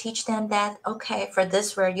have to teach them that, okay, for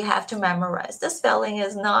this word, you have to memorize. The spelling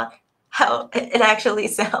is not how it actually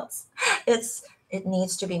sounds. It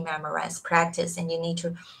needs to be memorized, practice, and you need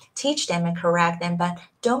to teach them and correct them. But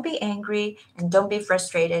don't be angry and don't be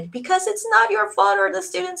frustrated because it's not your fault or the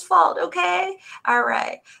student's fault, okay? All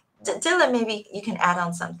right. Dylan, maybe you can add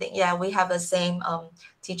on something. Yeah, we have the same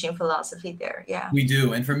teaching philosophy there. Yeah. We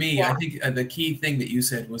do. And for me, Yeah. I think the key thing that you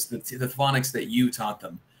said was the phonics that you taught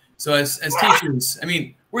them. So as teachers, I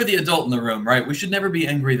mean, we're the adult in the room, right? We should never be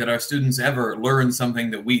angry that our students ever learn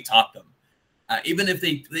something that we taught them. Even if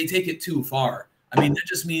they take it too far. I mean, that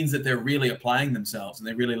just means that they're really applying themselves and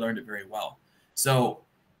they really learned it very well. So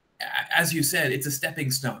as you said, it's a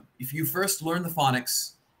stepping stone. If you first learn the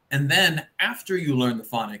phonics, and then after you learn the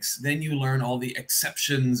phonics, then you learn all the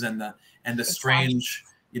exceptions and the strange,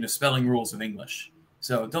 spelling rules of English.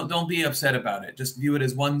 So don't be upset about it. Just view it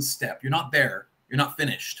as one step. You're not there. You're not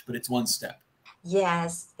finished, but it's one step.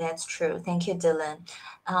 Yes, that's true. Thank you, Dylan.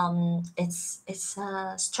 It's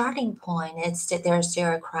a starting point. They're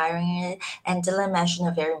still acquiring it. And Dylan mentioned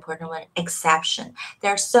a very important one, exception.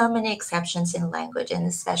 There are so many exceptions in language, and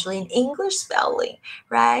especially in English spelling,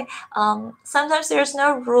 right? Sometimes there's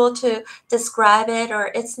no rule to describe it,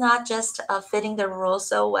 or it's not just fitting the rule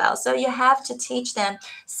so well. So you have to teach them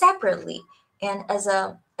separately. And as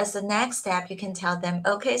the next step, you can tell them,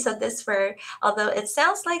 okay, so this word, although it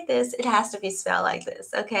sounds like this, it has to be spelled like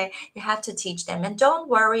this, okay? You have to teach them. And don't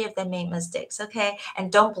worry if they make mistakes, okay?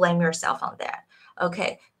 And don't blame yourself on that,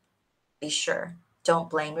 okay? Be sure.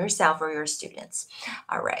 Don't blame yourself or your students.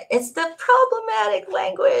 All right. It's the problematic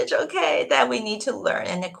language, okay, that we need to learn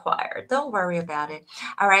and acquire. Don't worry about it.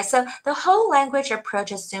 All right. So the whole language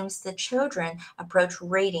approach assumes the children approach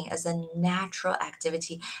reading as a natural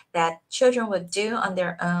activity that children would do on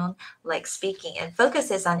their own, like speaking, and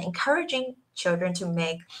focuses on encouraging children to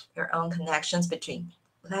make their own connections between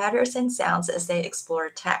letters and sounds as they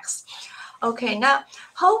explore text. OK， 那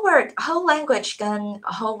whole language 跟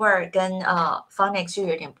whole word 跟phonics 就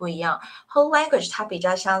有点不一样。whole language 它比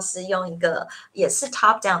较像是用一个也是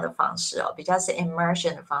top down 的方式哦，比较是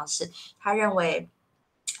immersion 的方式。他认为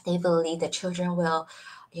they believe the children will,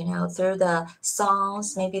 through the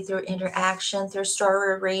songs, maybe through interaction, through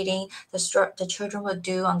story reading, the children will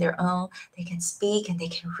do on their own. They can speak and they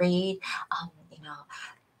can read,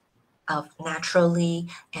 naturally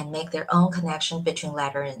and make their own connection between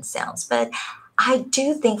letter and sounds. But I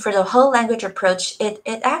do think for the whole language approach, it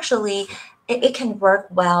actually it can work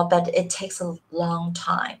well, but it takes a long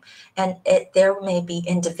time, and there may be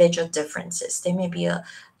individual differences. There may be a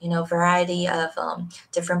variety of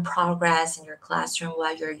different progress in your classroom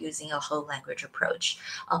while you're using a whole language approach.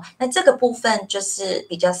 那这个部分就是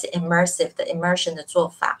比较是 immersive 的 immersion 的做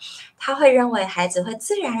法，他会认为孩子会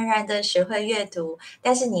自然而然的学会阅读，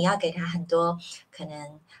但是你要给他很多可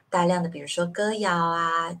能大量的，比如说歌谣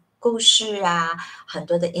啊、故事啊，很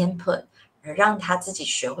多的 input。让他自己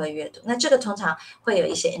学会阅读，那这个通常会有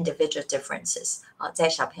一些 individual differences 在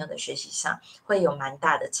小朋友的学习上会有蛮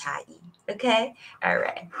大的差异。Okay, all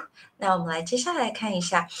right. 那我们来接下来看一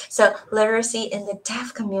下 So literacy in the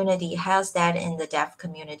deaf community, how's that in the deaf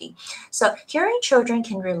community? So hearing children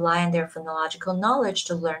can rely on their phonological knowledge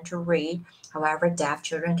to learn to read, however, deaf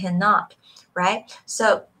children cannot, right?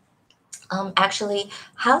 So actually,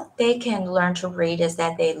 how they can learn to read is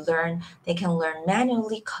that they can learn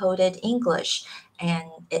manually coded English, and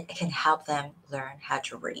it can help them learn how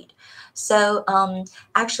to read. So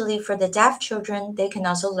actually, for the deaf children, they can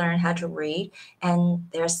also learn how to read, and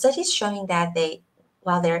there are studies showing that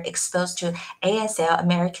while they're exposed to ASL,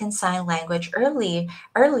 American Sign Language,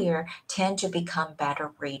 earlier tend to become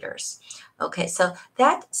better readers. Okay, so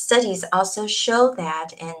that studies also show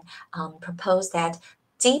that and propose that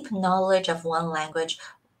deep knowledge of one language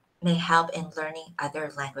may help in learning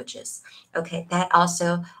other languages. Okay, that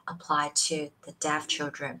also applies to the deaf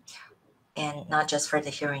children and not just for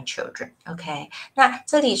the hearing children. Okay, 那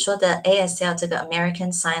这里说的 ASL 这个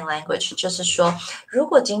American Sign Language 就是说，如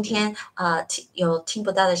果今天有听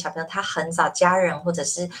不到的小朋友，他很早家人或者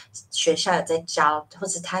是学校有在教，或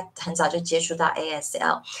者他很早就接触到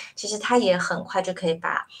ASL， 其实他也很快就可以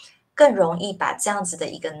更容易把这样子的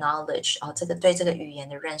一个 knowledge 这个对这个语言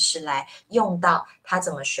的认识来用到他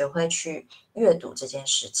怎么学会去阅读这件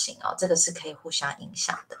事情这个是可以互相影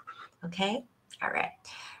响的。Okay, all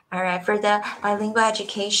right. For the bilingual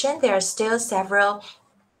education, there are still several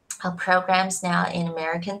programs now in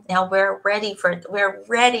American. Now we're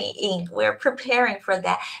preparing for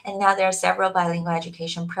that. And now there are several bilingual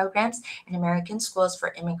education programs in American schools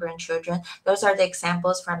for immigrant children. Those are the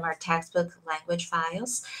examples from our textbook language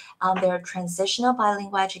files. There are transitional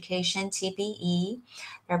bilingual education, TBE.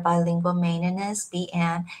 There are bilingual maintenance,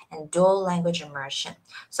 BM, and dual language immersion.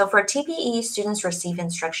 So for TBE, students receive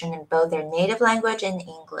instruction in both their native language and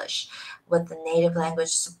English, with the native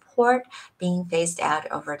language support being phased out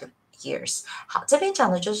over the years. 好，这边讲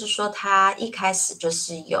的就是说，它一开始就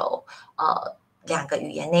是有2个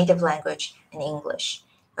语言 ，native language and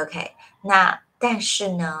English。OK， 那但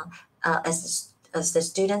是呢，as the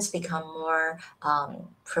students become more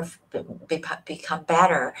become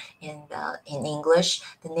better in English,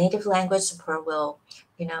 the native language support will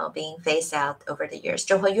being phased out over the years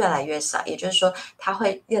就会越来越少，也就是说它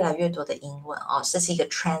会越来越多的英文哦，这是一个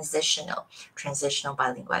transitional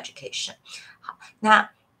bilingual education。好，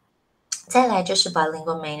那再来就是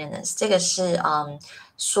bilingual maintenance， 这个是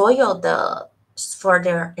所有的 for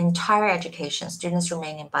their entire education, students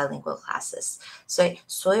remain in bilingual classes， 所以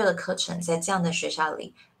所有的课程在这样的学校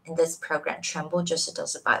里 in this program 全部就是都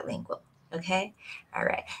是 bilingual。Okay, all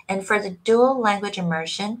right. And for the dual language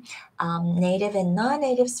immersion, native and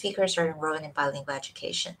non-native speakers are enrolled in bilingual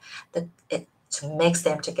education. To mix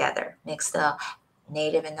them together, mix the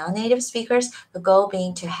native and non-native speakers, the goal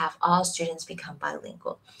being to have all students become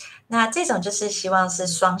bilingual. 那这种就是希望是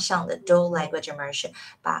双向的 dual language immersion，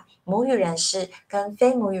 把母语人士跟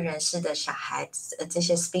非母语人士的小孩子这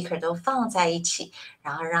些 speaker 都放在一起，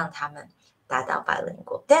然后让他们达到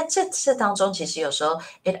bilingual。但这当中其实有时候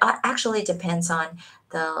it actually depends on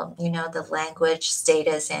the the language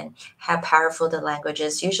status and how powerful the language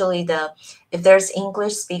is. Usually if there's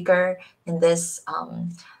English speaker in this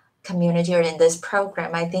community or in this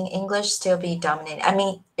program, I think English still be dominated. I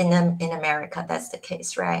mean, in America, that's the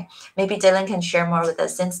case, right? Maybe Dylan can share more with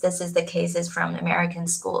us since this is the cases from American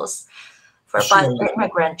schools for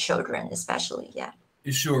immigrant children, especially. Yeah.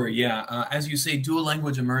 Sure. Yeah. As you say, dual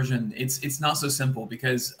language immersion, it's not so simple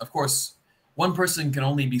because, of course, one person can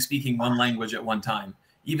only be speaking one language at one time,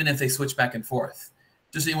 even if they switch back and forth.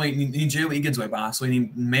 就是因为你只有一个嘴巴，所以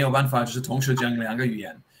你没有办法就是同时讲2个语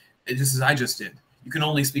言。Just as I just did. You can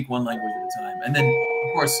only speak one language at a time. And then,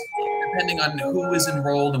 of course, depending on who is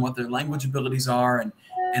enrolled and what their language abilities are and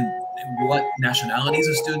what nationalities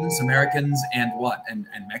of students, Americans and what? And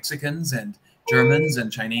Mexicans and Germans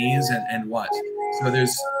and Chinese and what? So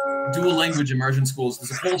there's dual language immersion schools.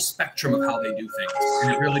 There's a whole spectrum of how they do things.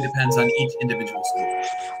 And it really depends on each individual school.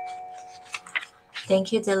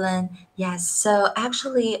 Thank you, Dylan. Yes, so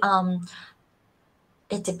actually,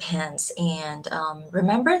 it depends. And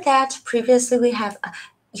remember that previously we have,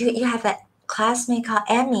 you have a classmate called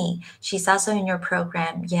Emmy. She's also in your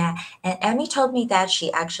program. Yeah. And Emmy told me that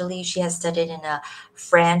she has studied in a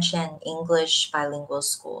French and English bilingual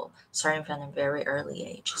school starting from a very early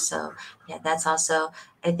age. So yeah, that's also,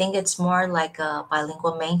 I think it's more like a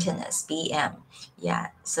bilingual maintenance, BM. Yeah.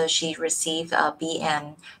 So she received a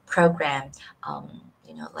BM program,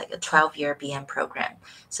 like a 12-year BM program.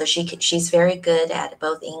 So she's very good at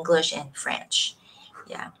both English and French.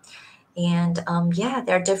 Yeah. And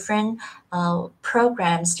there are different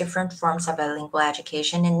programs, different forms of bilingual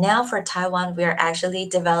education. And now for Taiwan, we're actually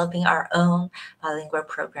developing our own bilingual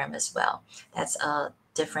program as well. That's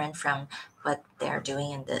different from what they're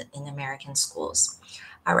doing in American schools.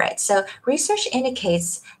 All right, so research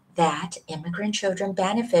indicates that immigrant children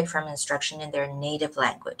benefit from instruction in their native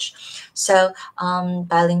language. So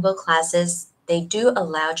bilingual classes, they do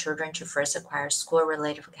allow children to first acquire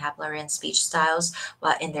school-related vocabulary and speech styles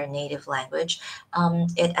while in their native language.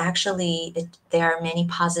 There are many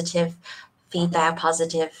positive feedback,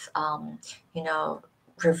 positive,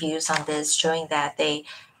 reviews on this, showing that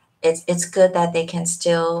it's good that they can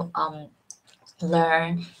still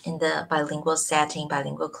learn in the bilingual setting,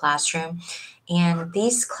 bilingual classroom. And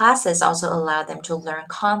these classes also allow them to learn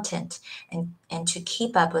content and to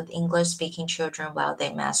keep up with English-speaking children while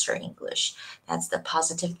they master English. That's the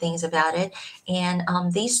positive things about it. And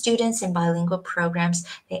these students in bilingual programs,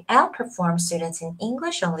 they outperform students in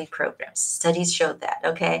English-only programs. Studies show that,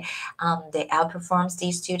 okay? They outperform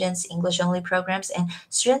these students in English-only programs, and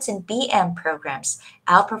students in BM programs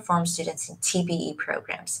outperform students in TBE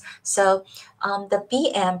programs. So the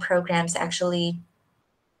BM programs actually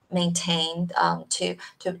maintain to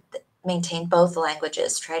maintain both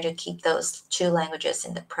languages, try to keep those two languages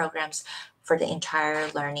in the programs for the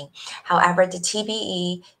entire learning. However, the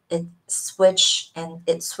TBE, it switched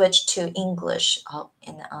to English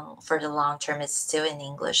for the long term. It's still in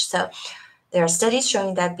English. So There are studies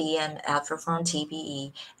showing that BM outperform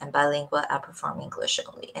TBE and bilingual outperform English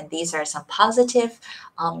only. And these are some positive,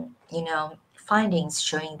 findings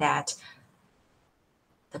showing that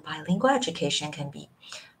the bilingual education can be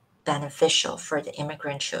beneficial for the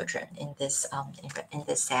immigrant children in this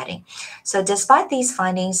setting. So despite these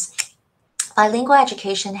findings, bilingual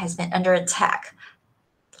education has been under attack,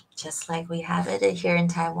 just like we have it here in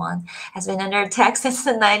Taiwan, has been under attack since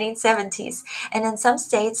the 1970s. And in some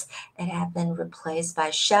states, it has been replaced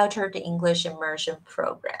by sheltered English immersion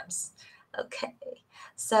programs. Okay.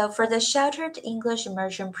 So for the sheltered English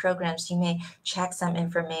immersion programs, you may check some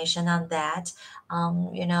information on that.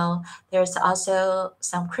 There's also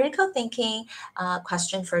some critical thinking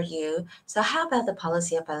question for you. So how about the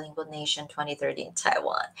policy of bilingual nation 2030 in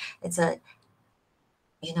Taiwan? It's a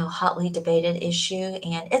hotly debated issue,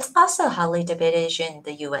 and it's also a hotly debated issue in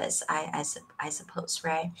the U.S. I suppose,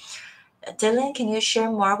 right? Dylan, can you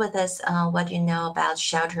share more with us what you know about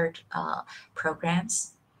sheltered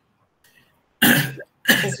programs?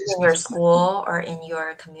 Is it in your school or in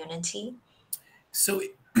your community? So,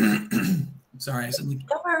 sorry, I suddenly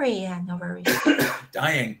Don't worry, yeah, no worries.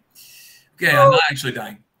 dying. Okay, I'm not actually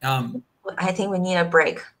dying. I think we need a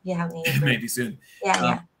break. Yeah, we need a break. Maybe soon.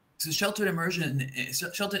 Yeah. So sheltered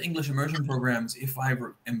English immersion programs, if I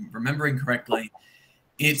am remembering correctly,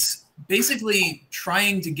 it's basically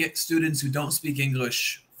trying to get students who don't speak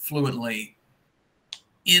English fluently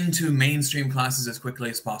into mainstream classes as quickly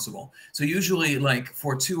as possible. So usually like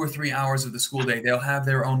for 2 or 3 hours of the school day, they'll have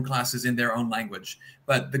their own classes in their own language.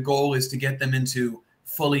 But the goal is to get them into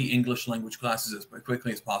fully English language classes as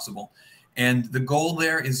quickly as possible. And the goal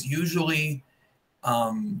there is usually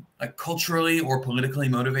like culturally or politically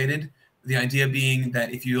motivated. The idea being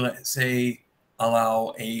that if you, let's say,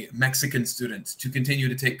 allow a Mexican student to continue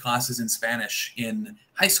to take classes in Spanish in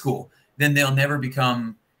high school, then they'll never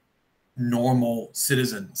become normal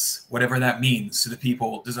citizens, whatever that means to the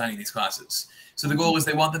people designing these classes. So the goal is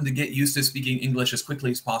they want them to get used to speaking English as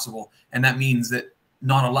quickly as possible, and that means that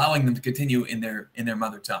not allowing them to continue in their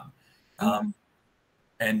mother tongue.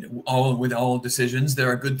 And with all decisions, there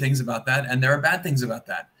are good things about that, and there are bad things about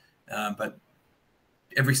that. But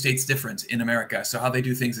every state's different in America, so how they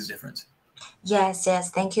do things is different. Yes.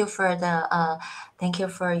 Thank you for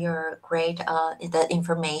your great the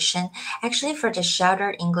information. Actually, for the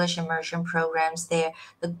sheltered English immersion programs, there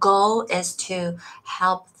the goal is to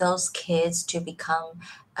help those kids to become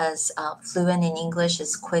as fluent in English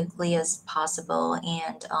as quickly as possible,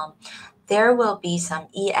 and there will be some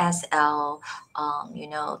ESL,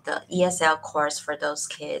 the ESL course for those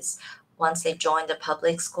kids. Once they join the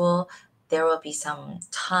public school, there will be some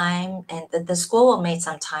time, and the school will make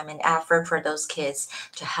some time and effort for those kids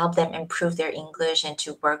to help them improve their English and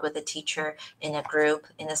to work with a teacher in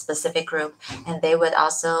a specific group. And they would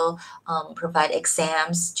also provide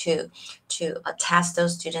exams to test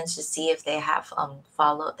those students to see if they have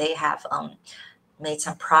made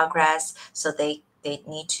some progress. So they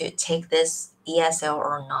need to take this ESL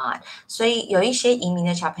or not. 所以有一些移民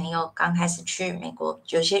的小朋友刚开始去美国，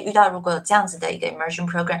有些遇到如果有这样子的一个 immersion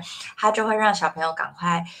program，他就会让小朋友赶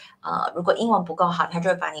快如果英文不够好，他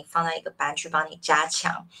就会把你放在一个班去帮你加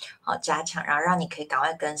强，然后让你可以赶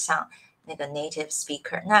快跟上那个 native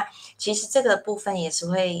speaker。那其实这个部分也是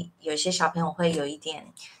会有些小朋友会有一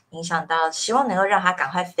点影响到，希望能够让他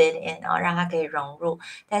赶快 fit in， 然后让他可以融入。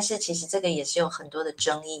但是其实这个也是有很多的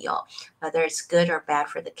争议哦 ，whether it's good or bad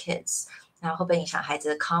for the kids。然后会不会影响孩子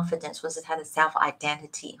的 confidence 或是他的 self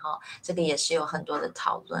identity 这个也是有很多的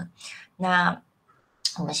讨论。那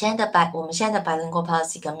我们现在的 bilingual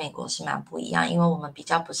policy 跟美国是蛮不一样，因为我们比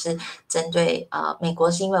较不是针对美国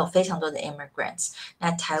是因为有非常多的 immigrants， 那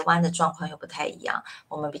台湾的状况又不太一样，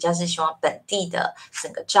我们比较是希望本地的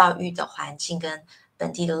整个教育的环境跟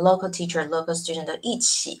本地的 local teacher、local student 都一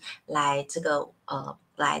起来这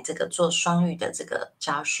个做双语的这个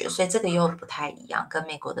教学，所以这个又不太一样，跟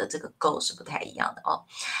美国的这个 goal 是不太一样的哦。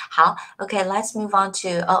好 ，OK, let's move on to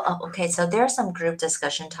okay, so there are some group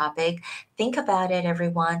discussion topic. Think about it,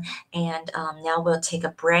 everyone, and now we'll take a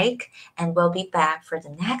break, and we'll be back for the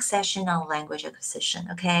next session on language acquisition.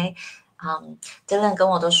 Okay. Dylan 跟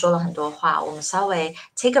我都说了很多话，我们稍微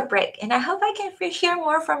take a break, and I hope I can hear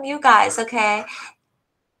more from you guys. Okay.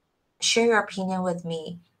 Share your opinion with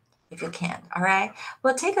me if you can. All right,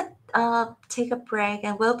 we'll take a break,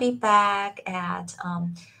 and we'll be back at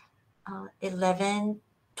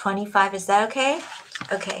 11:25. Is that okay?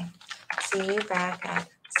 Okay. See you at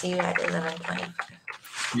 11:25.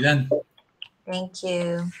 You then. Thank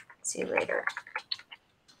you. See you later.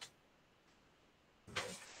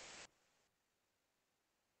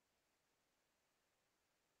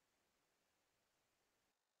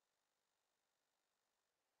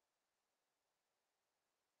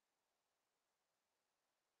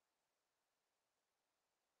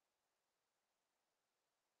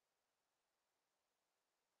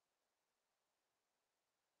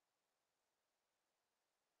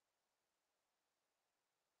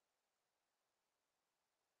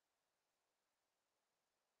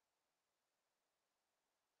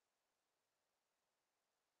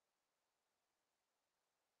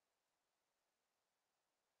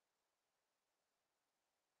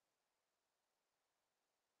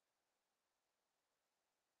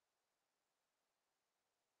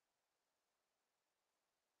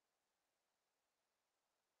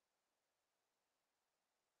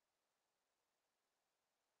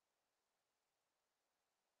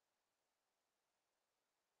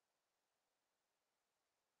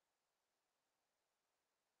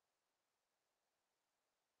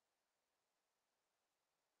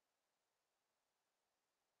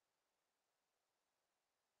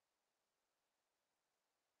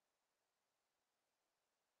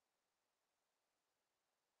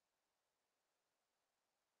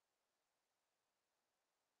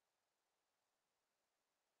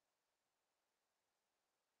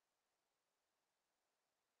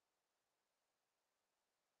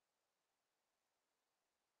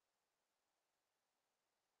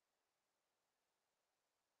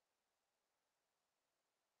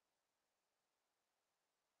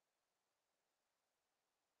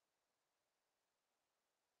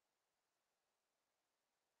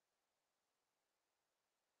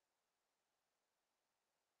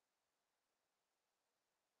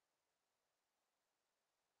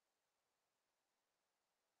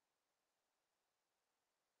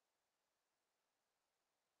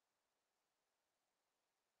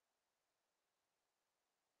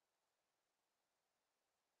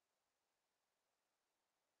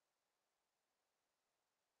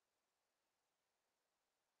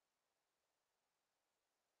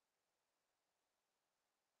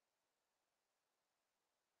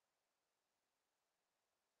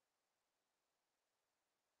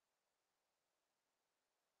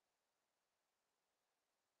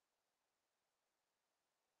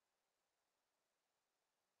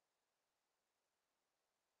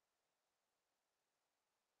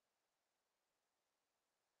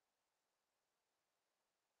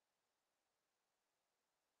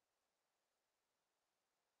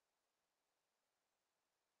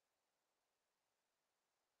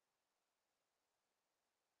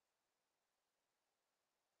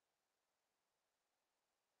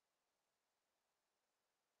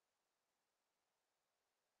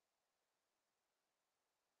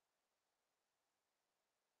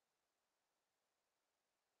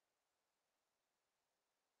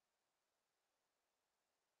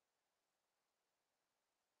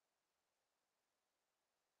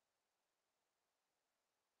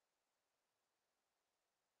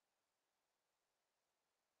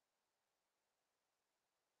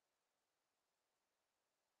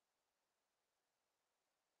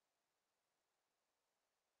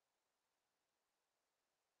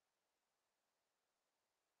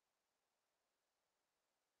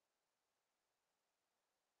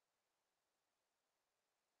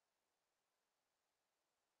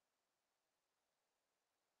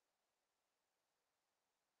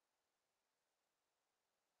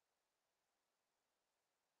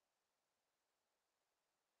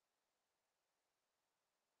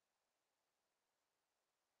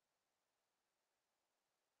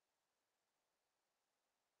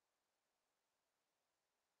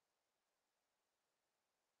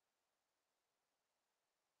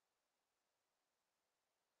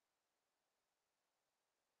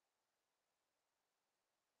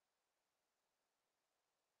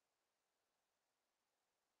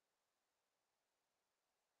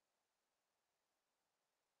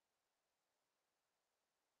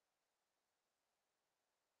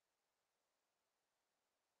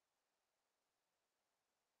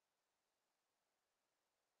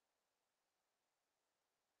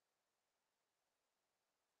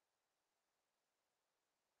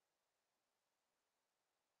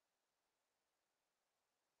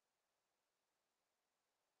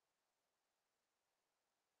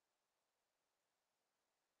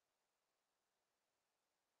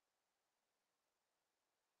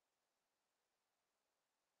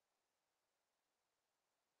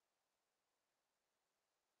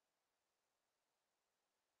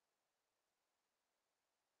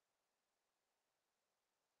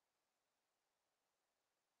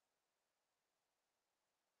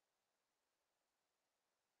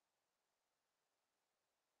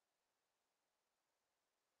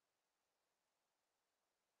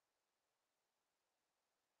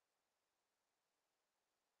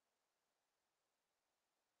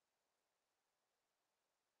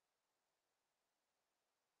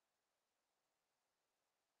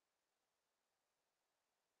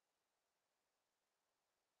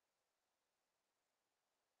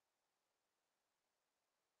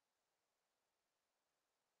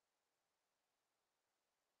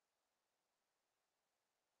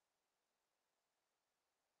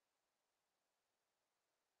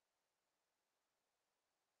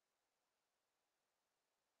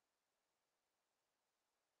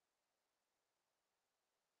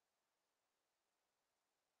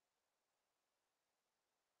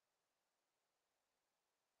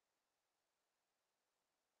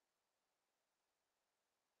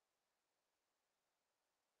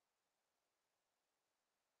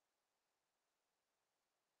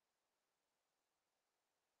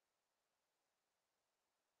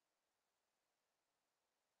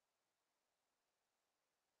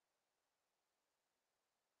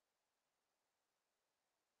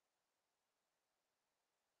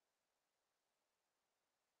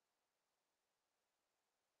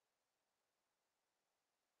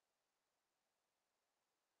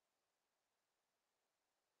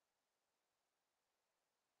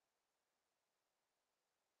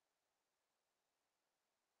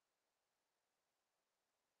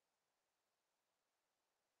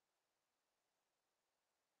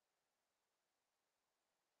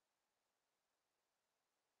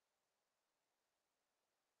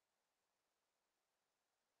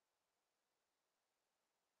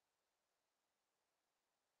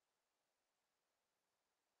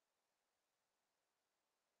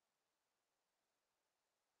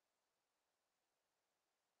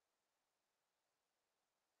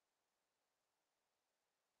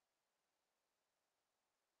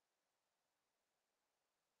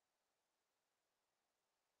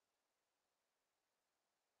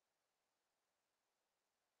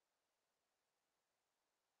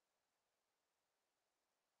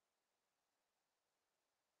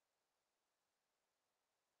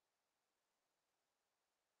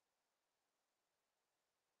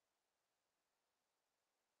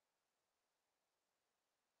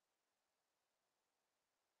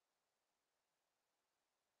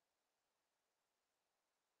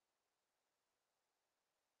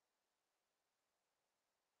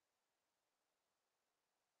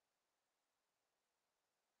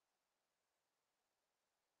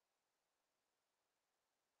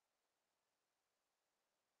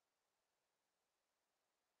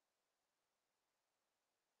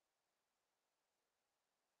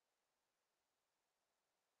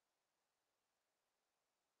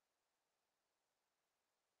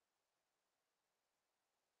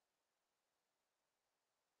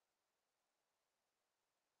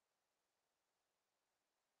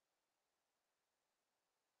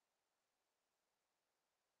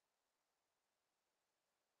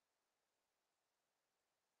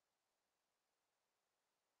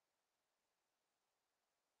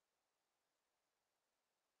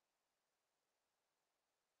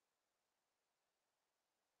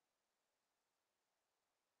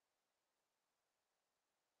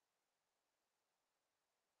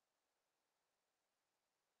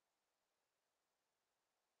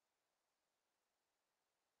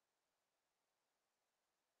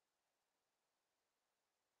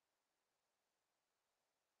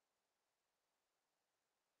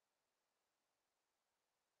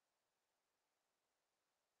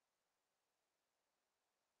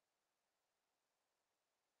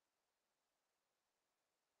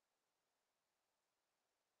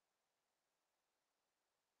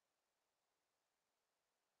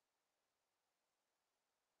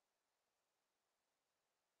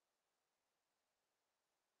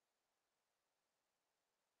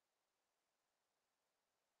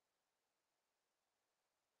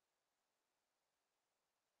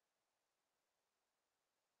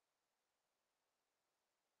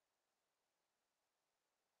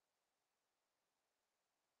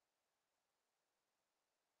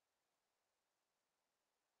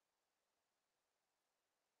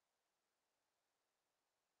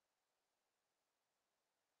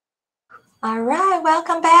 All right,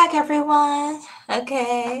 welcome back, everyone.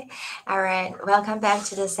 Okay, all right, welcome back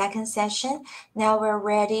to the second session. Now we're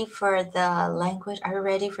ready for the language. Are you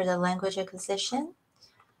ready for the language acquisition?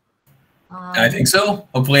 I think so.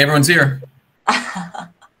 Hopefully everyone's here.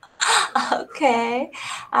 Okay,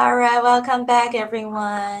 all right, welcome back,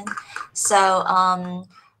 everyone. So,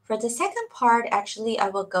 for the second part, actually, I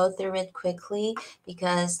will go through it quickly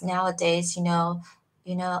because nowadays, how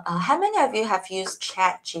many of you have used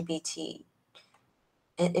ChatGPT?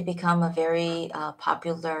 It become a very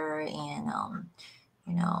popular and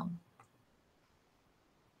you know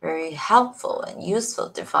very helpful and useful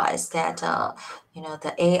device that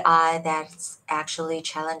the AI that's actually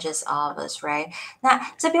challenges all of us, right?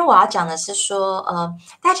 那这边我要讲的是说，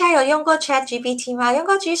大家有用过 ChatGPT 吗？用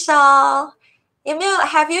过举手。有没有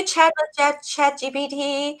Have you chat with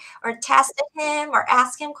ChatGPT or tested him or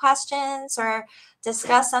asked him questions or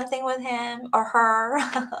discussed something with him or her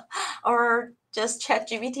or just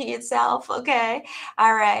ChatGPT itself? Okay,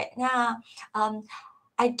 all right. Now,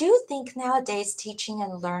 I do think nowadays teaching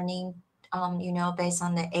and learning, based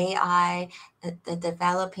on the AI, the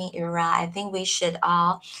developing era, I think we should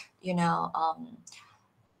all,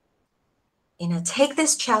 take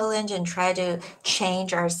this challenge and try to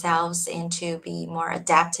change ourselves into be more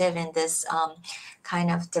adaptive in this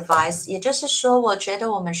kind of device. 也就是说，我觉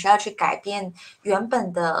得我们需要去改变原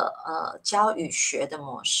本的教育学的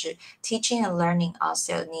模式。Teaching and learning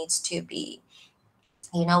also needs to be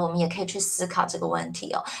我们也可以去思考这个问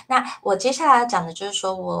题哦。那我接下来要讲的就是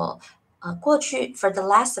说过去 for the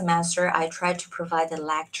last semester, I tried to provide the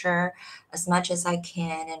lecture as much as I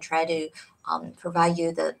can and try to provide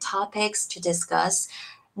you the topics to discuss.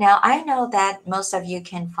 Now, I know that most of you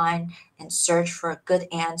can find and search for good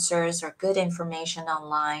answers or good information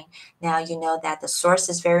online. Now, you know that the source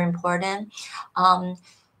is very important.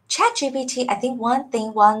 ChatGPT, I think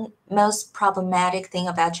one most problematic thing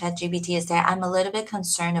about ChatGPT is that I'm a little bit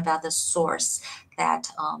concerned about the source that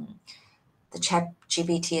the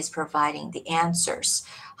ChatGPT is providing, the answers.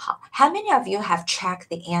 How many of you have checked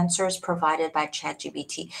the answers provided by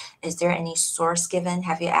ChatGPT? Is there any source given?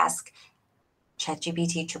 Have you asked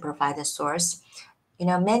ChatGPT to provide the source?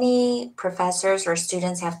 Many professors or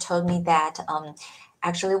students have told me that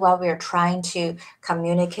actually while we are trying to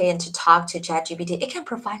communicate and to talk to ChatGPT, it can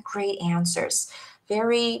provide great answers,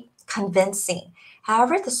 very convincing.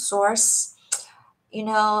 However, the source,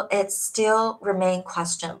 it still remain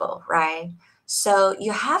questionable, right? So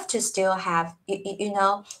you have to still have,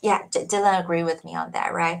 Dylan agree with me on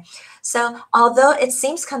that, right? So although it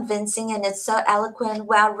seems convincing and it's so eloquent,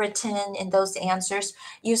 well written in those answers,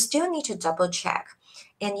 you still need to double check.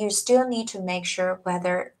 And you still need to make sure where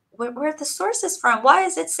the source is from. Why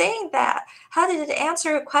is it saying that? How did it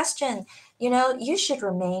answer a question? You should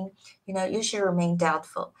remain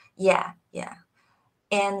doubtful. Yeah.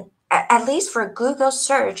 And at least for Google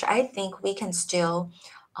search, I think we can still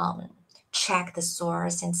check the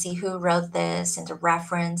source and see who wrote this and the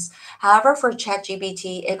reference. However, for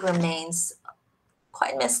ChatGPT, it remains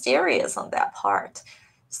quite mysterious on that part.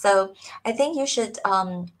 So I think you should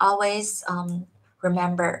always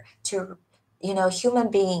remember to, human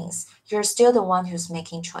beings, you're still the one who's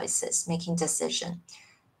making choices, making decision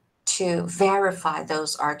to verify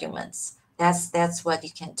those arguments. That's what you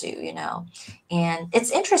can do, And it's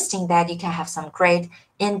interesting that you can have some great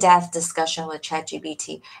in-depth discussion with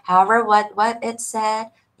ChatGPT. However, what it said,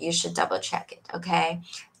 you should double check it, okay?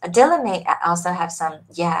 Dylan may also have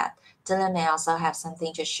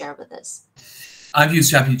something to share with us. I've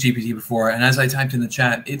used ChatGPT before, and as I typed in the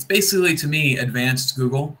chat, it's basically to me advanced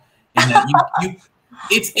Google. In that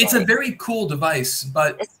it's a very cool device,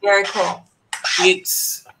 but it's very cool.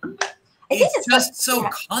 It's just so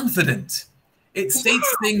confident. It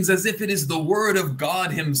states things as if it is the word of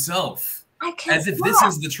God Himself, as if this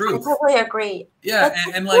is the truth. I totally agree. Yeah,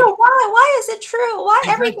 and like why is it true? Why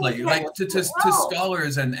exactly like to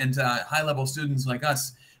scholars and to high-level students like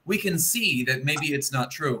us, we can see that maybe it's not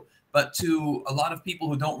true. But to a lot of people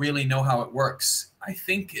who don't really know how it works, I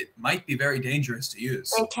think it might be very dangerous to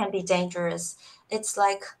use. It can be dangerous. It's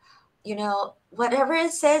like, whatever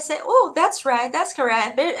it says, oh, that's right, that's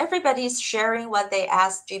correct. Everybody's sharing what they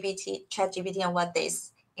asked ChatGPT and what they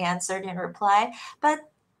answered in reply. But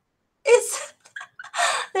it's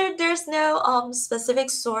there's no specific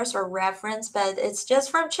source or reference, but it's just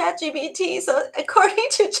from ChatGPT. So according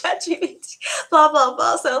to ChatGPT, blah blah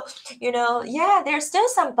blah. So there's still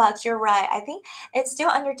some bugs. You're right. I think it's still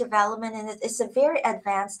under development, and it's a very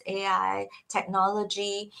advanced AI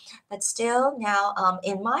technology. But still, now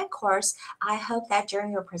in my course, I hope that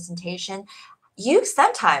during your presentation,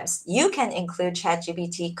 sometimes you can include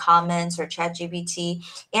ChatGPT comments or ChatGPT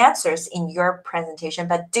answers in your presentation,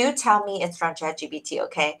 but do tell me it's from ChatGPT,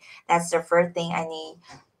 okay? That's the first thing I need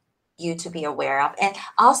you to be aware of. And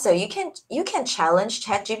also you can challenge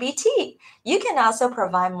ChatGPT. You can also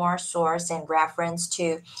provide more source and reference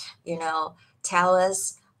to, tell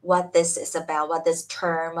us what this is about, what this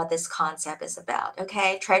term, what this concept is about.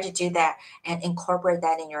 Okay, try to do that and incorporate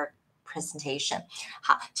that in your presentation.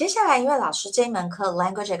 好，接下来因为老师这一门课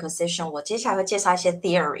language acquisition，我接下来会介绍一些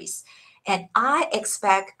theories。And I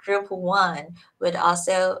expect Group 1 would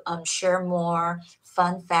also share more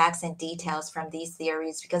fun facts and details from these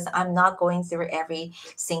theories because I'm not going through every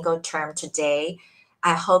single term today.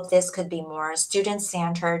 I hope this could be more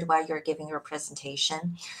student-centered while you're giving your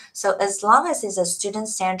presentation. So as long as it's a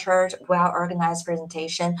student-centered, well-organized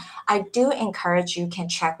presentation, I do encourage you can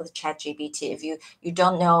check with ChatGPT. If you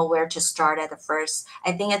don't know where to start at the first,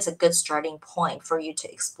 I think it's a good starting point for you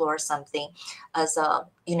to explore something as a,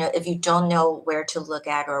 if you don't know where to look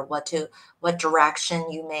at or what direction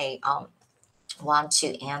you may want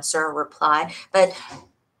to answer or reply. But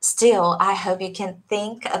still, I hope you can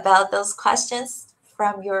think about those questions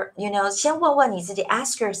from your, 先问问你自己,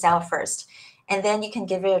 ask yourself first, and then you can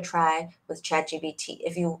give it a try with ChatGPT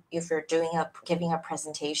if you're giving a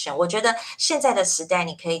presentation. 我觉得现在的时代，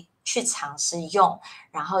你可以去尝试用，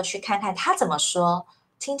然后去看看他怎么说，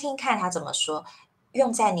听听看他怎么说，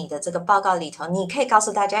用在你的这个报告里头，你可以告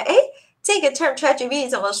诉大家，哎。这个 term ChatGPT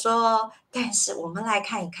怎么说？但是我们来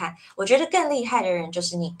看一看，我觉得更厉害的人就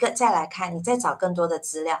是你再来看，你再找更多的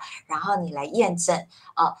资料，然后你来验证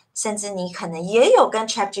甚至你可能也有跟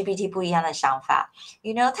ChatGPT 不一样的想法。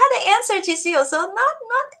它的 answer 其实有时候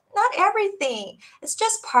not everything. It's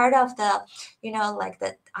just part of the, like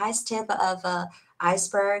the ice tip of a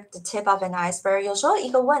iceberg, the tip of an iceberg. 有时候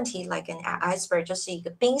一个问题 like an iceberg 就是一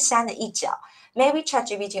个冰山的一角。Maybe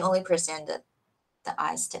ChatGPT only presented the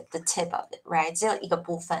ice tip, the tip of it, right? 只有一个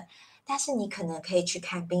部分，但是你可能可以去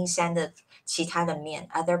看冰山的其他的面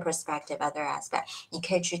other perspective, other aspect, 你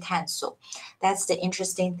可以去探索。That's the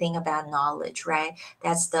interesting thing about knowledge, right?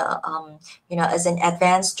 That's the, as an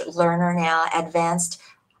advanced learner now, advanced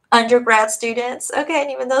undergrad students, OK,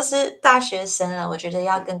 你们都是大学生了，我觉得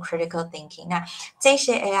要更 critical thinking。那这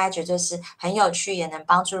些 AI 绝对是很有趣，也能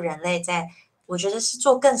帮助人类在，我觉得是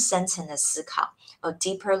做更深层的思考。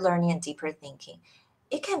deeper learning and deeper thinking.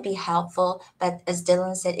 It can be helpful, but as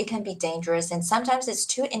Dylan said, it can be dangerous and sometimes it's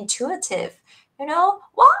too intuitive.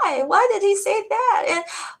 Why? Why did he say that? And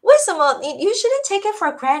为什么you shouldn't take it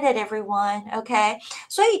for granted, everyone, okay?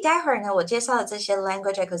 所以待会儿呢，我介绍的这些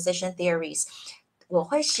language acquisition theories, 我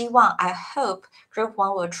会希望 I hope Group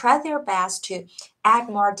 1 will try their best to add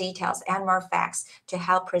more details, add more facts to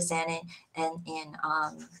help presenting in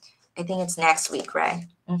I think it's next week, right?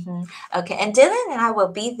 Okay, and Dylan and I will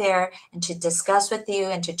be there and to discuss with you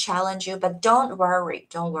and to challenge you, but don't worry.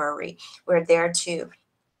 We're there to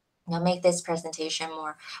make this presentation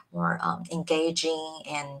more engaging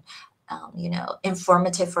and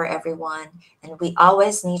informative for everyone. And we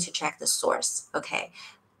always need to check the source, okay?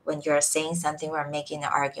 When you're saying something or making an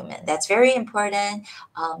argument, that's very important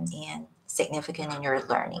and significant in your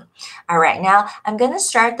learning. All right, now I'm going to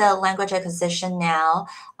start the language acquisition now.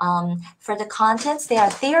 For the contents, there are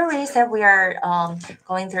theories that we are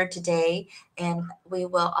going through today, and we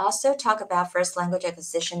will also talk about first language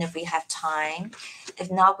acquisition if we have time. If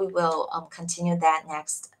not, we will continue that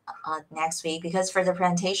next week, because for the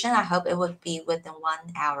presentation, I hope it would be within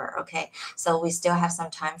 1 hour. Okay, so we still have some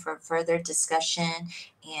time for further discussion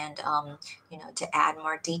and to add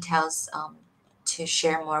more details to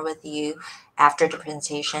share more with you after the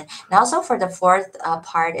presentation. And also for the fourth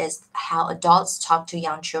part is how adults talk to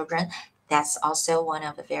young children. That's also one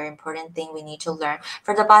of the very important thing we need to learn.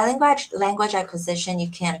 For the bilingual language acquisition, you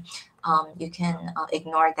can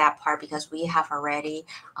ignore that part because we have already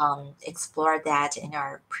explored that in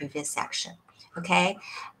our previous section. Okay,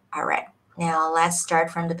 all right. Now let's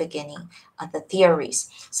start from the beginning of the theories.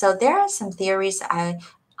 So there are some theories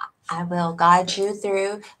I will guide you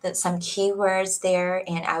through some keywords there,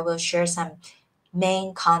 and I will share some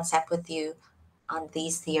main concept with you on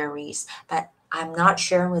these theories. But I'm not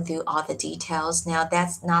sharing with you all the details. Now,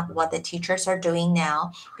 that's not what the teachers are doing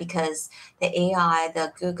now, because the AI,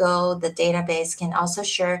 the Google, the database can also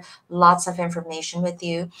share lots of information with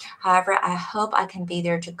you. However, I hope I can be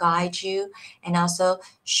there to guide you and also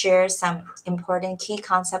share some important key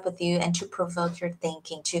concept with you and to provoke your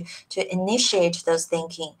thinking, to initiate those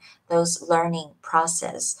thinking, those learning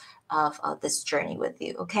process of this journey with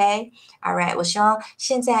you. Okay? All right. 我希望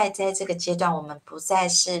现在在这个阶段，我们不再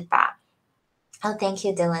是把Oh, thank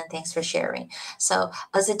you, Dylan. Thanks for sharing. So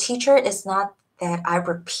as a teacher, it's not that I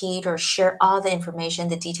repeat or share all the information,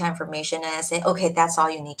 the detailed information, and I say, okay, that's all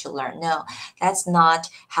you need to learn. No, that's not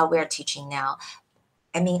how we're teaching now.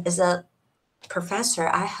 I mean, as a professor,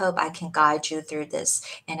 I hope I can guide you through this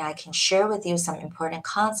and I can share with you some important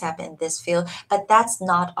concept in this field, but that's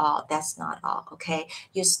not all. That's not all. Okay.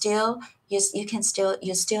 You still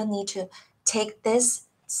need to take this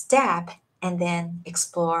step and then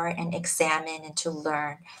explore and examine and to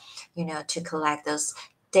learn, to collect those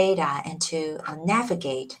data and to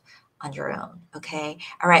navigate on your own. Okay.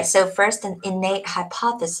 All right. So first, an innate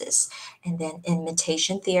hypothesis, and then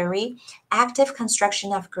imitation theory, active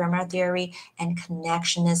construction of grammar theory, and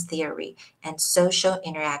connectionist theory, and social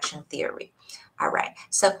interaction theory. All right.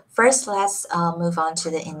 So first, let's move on to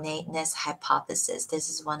the innateness hypothesis. This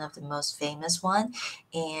is one of the most famous one.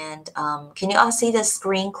 And can you all see the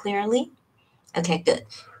screen clearly? Okay, good.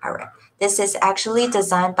 All right. This is actually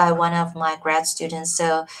designed by one of my grad students,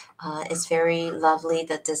 so it's very lovely.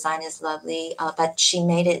 The design is lovely, but she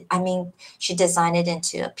designed it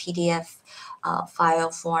into a PDF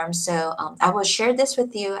file form. So I will share this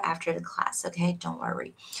with you after the class, okay? Don't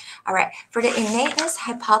worry. All right. For the innateness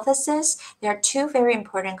hypothesis, there are two very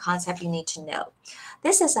important concepts you need to know.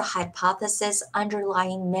 This is a hypothesis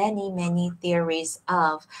underlying many, many theories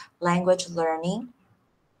of language learning,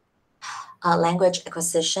 language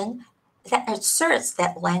acquisition, that asserts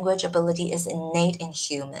that language ability is innate in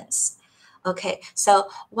humans. Okay, so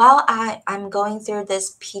while I'm going through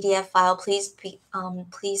this PDF file, please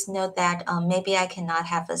note that maybe I cannot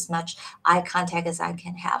have as much eye contact as I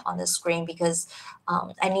can have on the screen because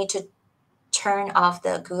I need to turn off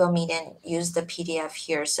the Google Meet and use the PDF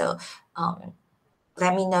here. So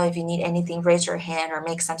let me know if you need anything. Raise your hand or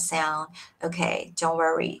make some sound. Okay, don't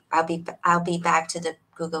worry. I'll be back to the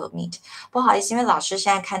Google Meet. 不好意思，因为老师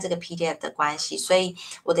现在看这个 PDF 的关系，所以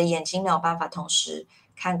我的眼睛没有办法同时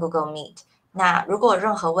看 Google Meet。那如果有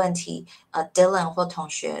任何问题，Dylan 或同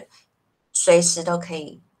学随时都可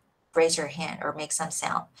以 raise your hand or make some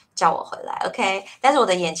sound 叫我回来 ，OK？ 但是我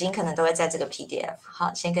的眼睛可能都会在这个 PDF。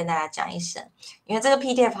好，先跟大家讲一声，因为这个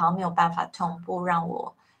PDF 好像没有办法同步让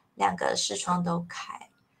我两个视窗都开。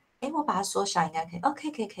诶，我把它缩小应该可以。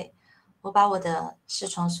OK，可以。我把我的视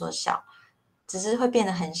窗缩小，只是会变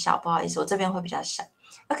得很小，不好意思，我这边会比较小。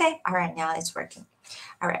Okay, all right, now it's working.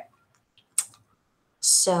 All right.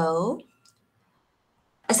 So,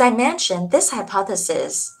 as I mentioned, this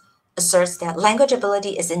hypothesis asserts that language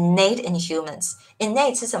ability is innate in humans.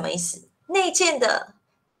 Innate 是什么意思？内建的。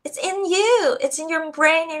It's in you. It's in your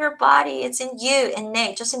brain, in your body. It's in you.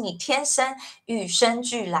 Innate 就是你天生与生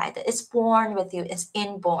俱来的。It's born with you. It's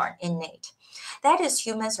inborn, innate. That is,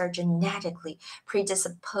 humans are genetically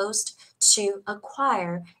predisposed to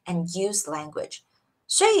acquire and use language.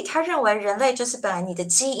 所以他认为人类就是本来你的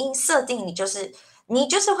基因设定，你就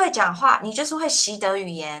是会讲话，你就是会习得语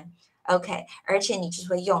言 ，OK， 而且你就是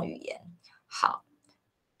会用语言。好，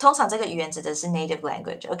通常这个语言指的是 native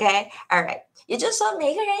language，OK，all right， 也就是说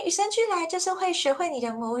每个人与生俱来就是会学会你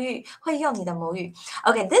的母语，会用你的母语。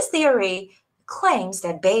OK，this theory claims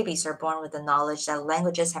that babies are born with the knowledge that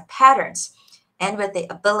languages have patterns and with the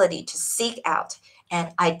ability to seek out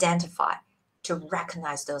and identify, to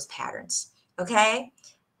recognize those patterns. Okay?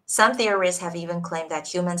 Some theorists have even claimed that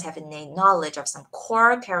humans have innate knowledge of some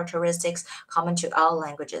core characteristics common to all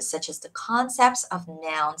languages, such as the concepts of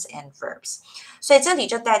nouns and verbs. 所以这里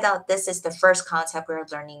就带到 this is the first concept we're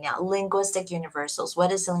learning now, linguistic universals.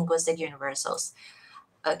 What is linguistic universals?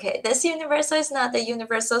 Okay, this universal is not the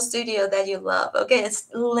universal studio that you love. Okay, it's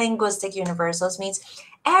linguistic universals means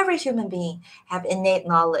every human being have innate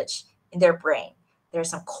knowledge in their brain. There's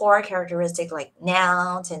some core characteristics like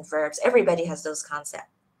nouns and verbs. Everybody has those concepts.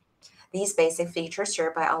 These basic features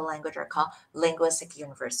shared by all language are called linguistic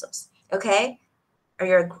universals. Okay,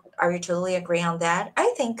 are you totally agree on that?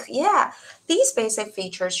 I think, yeah, these basic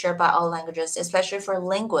features shared by all languages, especially for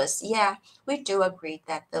linguists, yeah, we do agree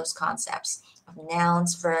that those concepts of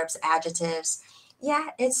nouns, verbs, adjectives, yeah,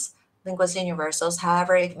 it's linguistic universals.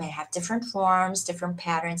 However, it may have different forms, different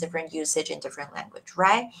patterns, different usage in different language,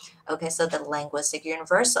 right? Okay, so the linguistic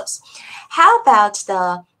universals. How about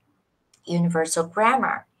the universal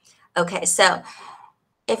grammar? Okay, so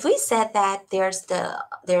if we said that there's the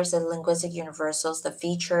linguistic universals, the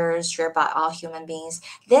features shared by all human beings,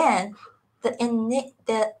 then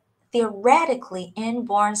the theoretically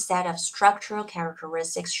inborn set of structural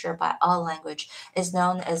characteristics shared by all language is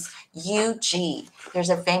known as UG. There's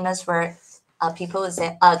a famous word, people would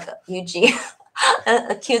say UG, UG,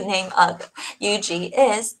 a cute name UG. UG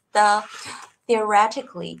is the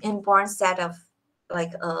theoretically inborn set of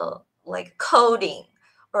like coding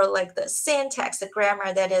or like the syntax, the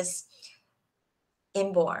grammar that is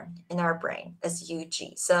inborn in our brain as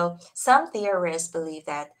UG. So some theorists believe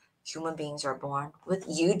that human beings are born with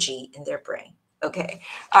UG in their brain. Okay,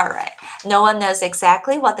 all right. No one knows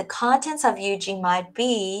exactly what the contents of UG might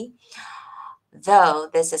be, though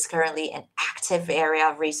this is currently an active area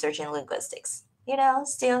of research in linguistics.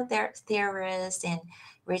 Still there are theorists and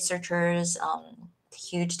researchers,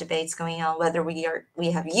 huge debates going on whether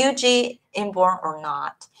we have UG inborn or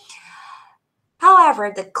not.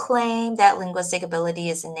 However, the claim that linguistic ability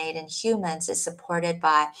is innate in humans is supported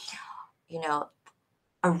by,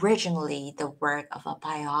 originally the work of a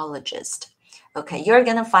biologist. Okay, you're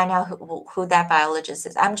going to find out who that biologist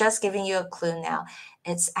is. I'm just giving you a clue now.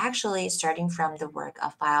 It's actually starting from the work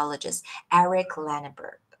of biologist Eric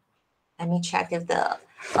Lanenberg. Let me check if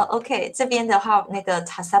OK 这边的话那个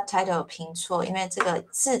subtitle 有拼错，因为这个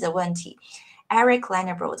字的问题。Eric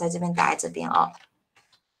Lanenberg 我在这边打在这边哦。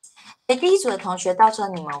第一组的同学，到时候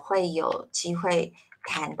你们会有机会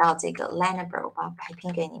谈到这个 Lanenberg， 我把它排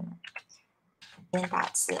拼给你们。边打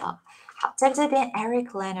字啊、哦，好，在这边 Eric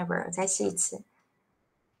Lanenberg 再试一次。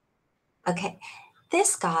Okay,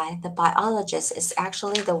 this guy, the biologist, is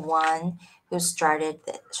actually the one who started,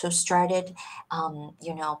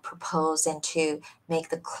 propose and to make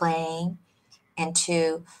the claim and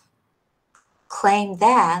to claim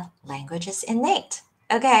that language is innate.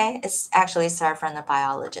 Okay, it's actually started from the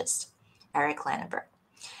biologist, Eric Lanenberg.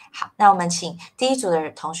 好，那我们请第一组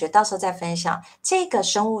的同学到时候再分享这个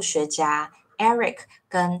生物学家 Eric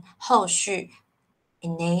跟后续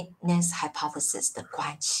innateness hypothesis 的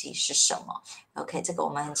关系是什么 ？OK， 这个我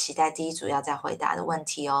们很期待第一组要再回答的问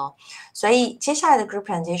题哦。所以接下来的 group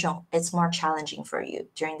presentation it's more challenging for you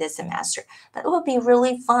during this semester, but it will be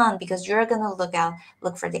really fun because you're gonna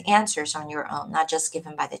look for the answers on your own, not just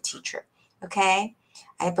given by the teacher. Okay,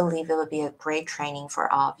 I believe it would be a great training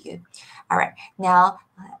for all of you. All right, now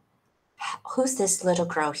who's this little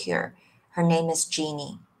girl here? Her name is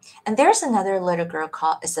Jeannie. And there's another little girl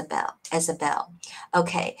called Isabel.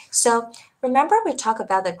 Okay, so remember we talked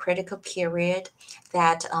about the critical period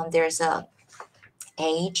that there's a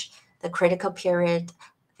age, the critical period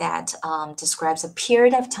that describes a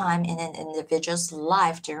period of time in an individual's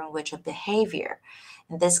life during which a behavior,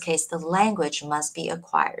 in this case, the language must be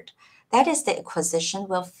acquired. That is, the acquisition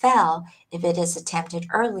will fail if it is attempted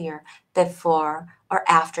earlier, before, or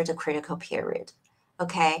after the critical period.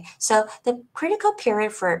 Okay, so the critical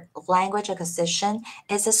period for language acquisition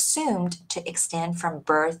is assumed to extend from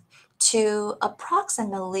birth to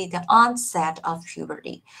approximately the onset of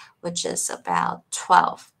puberty, which is about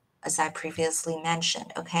 12, as I previously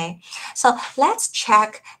mentioned. Okay, so let's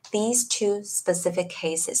check these two specific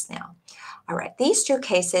cases now. All right, these two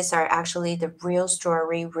cases are actually the real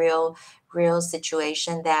story, real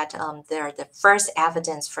situation that they're the first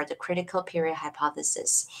evidence for the critical period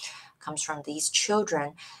hypothesis. Comes from these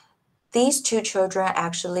children. These two children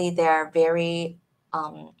actually they're very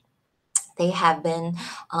they have been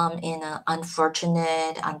in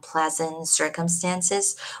unfortunate, unpleasant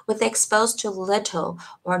circumstances with exposed to little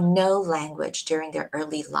or no language during their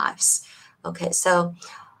early lives. Okay, so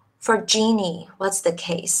for Jeannie, what's the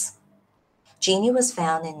case? Jeannie was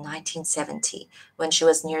found in 1970 when she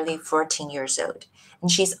was nearly 14 years old, and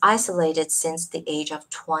she's isolated since the age of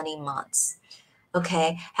 20 months.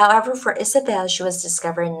 Okay, however, for Isabel, she was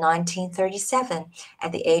discovered in 1937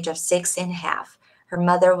 at the age of 6.5. Her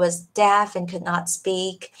mother was deaf and could not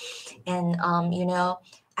speak. And,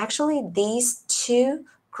 actually these two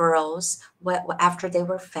girls, after they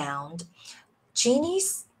were found,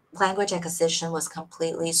 Jeannie's language acquisition was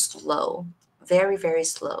completely slow, very, very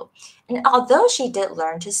slow. And although she did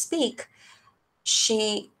learn to speak,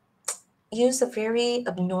 she used a very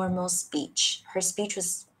abnormal speech. Her speech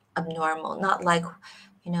was abnormal, not like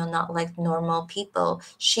normal people.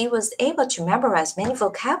 She was able to memorize many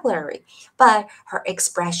vocabulary, but her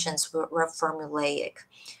expressions were formulaic.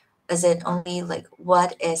 Is it only like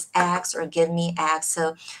what is X or give me X?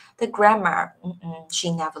 So the grammar,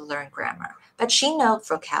 she never learned grammar, but she knows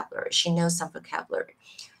vocabulary. She knows some vocabulary.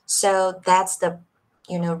 So that's the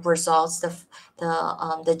results.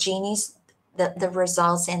 The Jeannie's the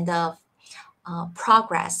results in the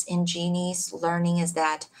progress in Jeannie's learning is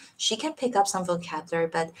that she can pick up some vocabulary,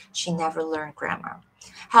 but she never learned grammar.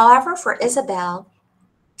 However, for Isabel,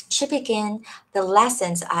 she began the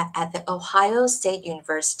lessons at the Ohio State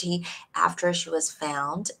University after she was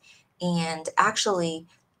found. And actually,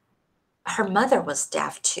 her mother was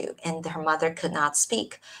deaf too, and her mother could not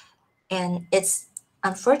speak. And it's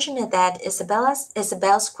unfortunate that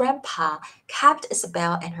Isabel's grandpa kept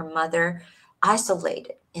Isabel and her mother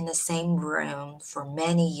isolated in the same room for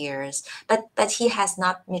many years, but he has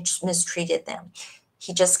not mistreated them.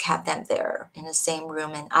 he just kept them there in the same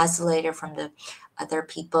room and isolated from the other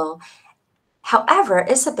people. However,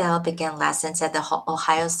 Isabel began lessons at the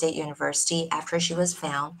Ohio State University after she was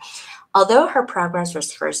found. Although her progress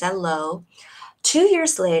was first at low, 2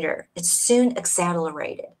 years later, it soon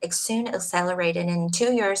accelerated. It soon accelerated. And in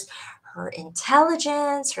 2 years, her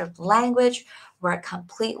intelligence, her language were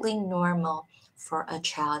completely normal for a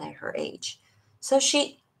child at her age. So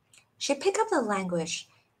she picked up the language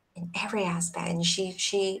in every aspect, and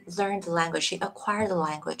she learned the language. She acquired the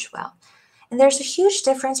language well. And there's a huge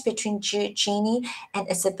difference between Jeannie and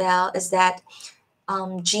Isabel is that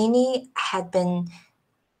Jeannie had been,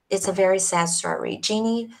 it's a very sad story.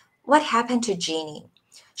 Jeannie, what happened to Jeannie?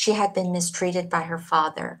 She had been mistreated by her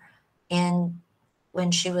father. And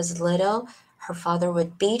when she was little, her father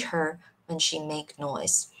would beat her when she made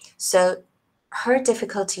noise. So her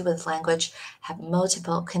difficulty with language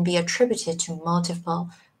can be attributed to multiple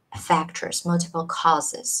factors, multiple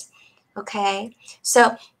causes. Okay,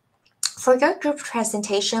 so for your group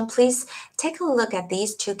presentation, please take a look at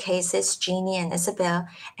these two cases, Jeannie and Isabel,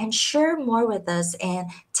 and share more with us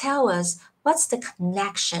and tell us what's the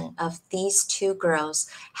connection of these two girls,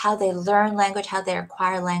 how they learn language, how they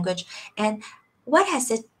acquire language, and what is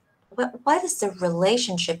the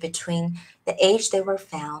relationship between the age they were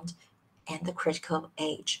found and the critical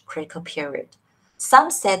period.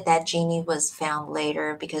 Some said that Jeannie was found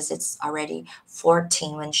later because it's already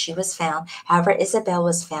 14 when she was found. However, Isabel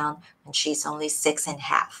was found when she's only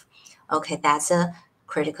 6.5. Okay, that's a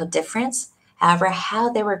critical difference. However, how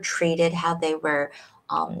they were treated, how they were,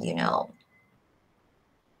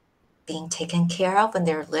 being taken care of when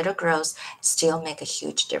they're little girls still make a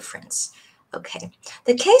huge difference. Okay,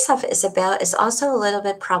 the case of Isabel is also a little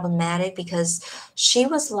bit problematic because she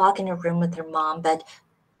was locked in a room with her mom, but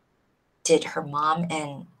did Isabel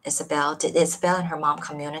and her mom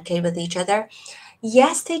communicate with each other?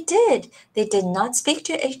 Yes, they did. They did not speak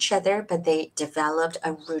to each other, but they developed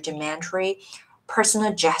a rudimentary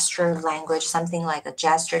personal gesture language, something like a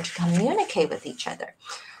gesture to communicate with each other.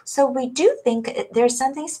 So we do think there's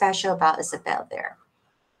something special about Isabel there.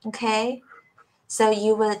 Okay? So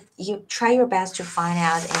you try your best to find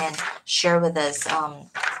out and share with us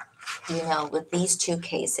with these two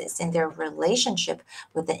cases and their relationship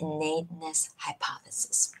with the innateness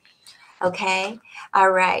hypothesis. Okay,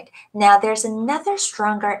 all right. Now there's another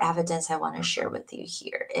stronger evidence I want to share with you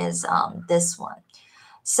here is this one.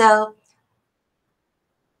 So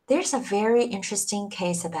there's a very interesting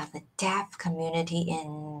case about the deaf community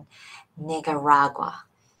in Nicaragua.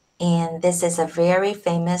 And this is a very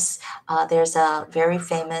famous, there's a very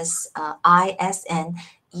famous ISN,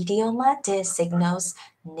 Idioma de Signos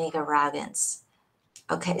Nicaraguans.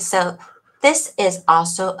 Okay, so this is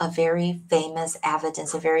also a very famous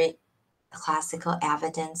evidence, a very classical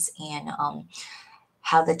evidence in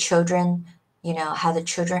how the children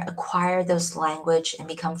acquire those language and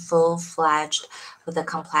become full-fledged with a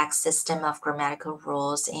complex system of grammatical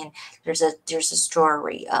rules. And there's a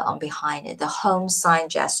story behind it, the home sign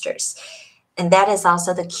gestures. And that is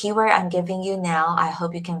also the keyword I'm giving you now. I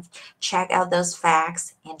hope you can check out those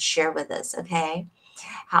facts and share with us, okay?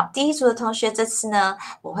 好，第一组的同学，这次呢，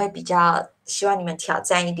我会比较希望你们挑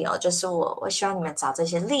战一点哦，就是我希望你们找这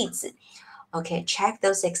些例子。Okay, check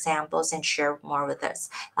those examples and share more with us.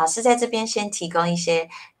 老师在这边先提供一些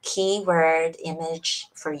keyword image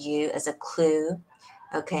for you as a clue.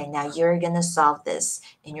 Okay, now you're going to solve this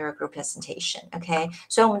in your group presentation. Okay,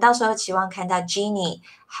 所以我们到时候期望看到 Jeannie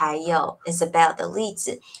还有 Isabel 的例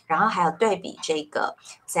子，然后还有对比这个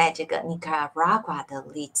在这个 Nicaragua 的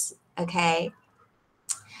例子。Okay.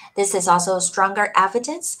 This is also stronger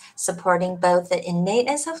evidence supporting both the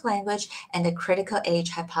innateness of language and the critical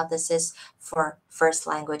age hypothesis for first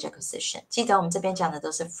language acquisition. 记得我们这边讲的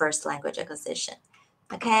都是 first language acquisition.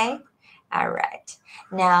 Okay? All right.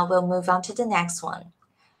 Now we'll move on to the next one.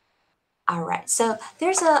 All right. So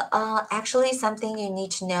there's actually something you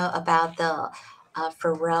need to know about the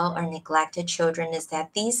feral or neglected children is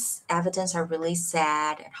that these evidence are really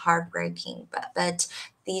sad and heartbreaking, but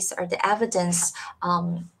these are the evidence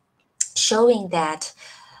showing that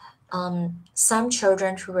some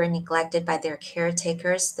children who were neglected by their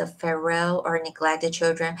caretakers, the feral or neglected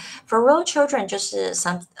children. Feral children 就是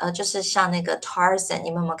像那个 Tarzan，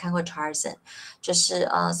 你们有没有看过 Tarzan？ 就是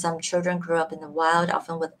some children grew up in the wild,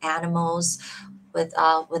 often with animals,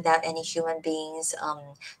 without any human beings,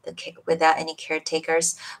 without any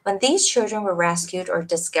caretakers. When these children were rescued or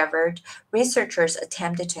discovered, researchers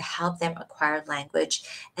attempted to help them acquire language,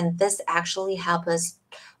 and this actually helped us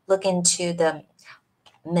look into the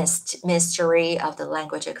mystery of the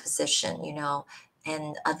language acquisition.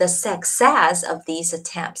 And the success of these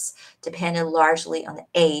attempts depended largely on the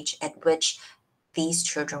age at which these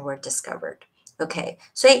children were discovered. OK，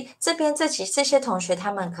 所以这边这些同学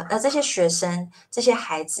他们这些学生这些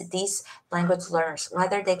孩子 these language learners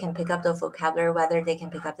whether they can pick up the vocabulary, whether they can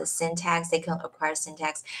pick up the syntax, they can acquire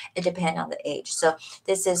syntax, it depends on the age. So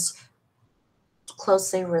this is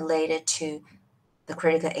closely related to the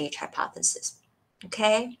critical age hypothesis.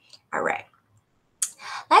 OK, all right.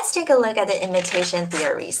 Let's take a look at the imitation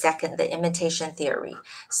theory. Second, the imitation theory.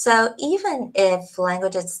 So even if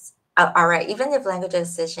languages even if language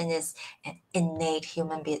acquisition is an innate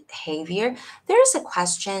human behavior, there is a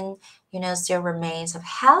question, still remains of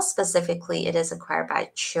how specifically it is acquired by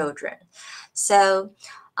children. So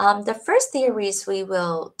the first theories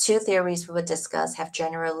two theories we will discuss have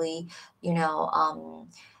generally, been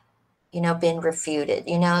refuted.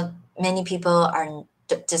 Many people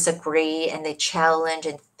disagree and they challenge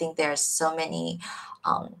and think there are so many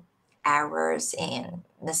errors and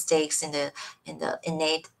mistakes in the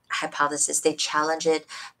innate hypothesis. They challenge it.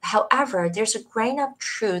 However, there's a grain of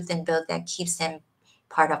truth in both that keeps them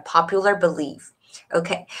part of popular belief.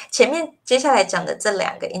 OK， 接下来讲的这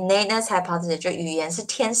两个 innateness hypothesis 就语言是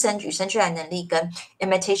天生与生俱来能力，跟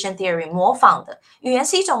imitation theory 模仿的语言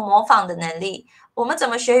是一种模仿的能力。我们怎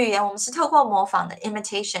么学语言？我们是透过模仿的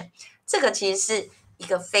imitation。这个其实是一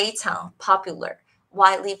个非常 popular,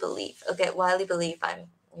 widely believed. OK, widely believed by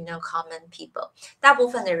common people. 大部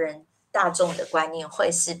分的人大众的观念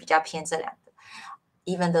会是比较偏这两个。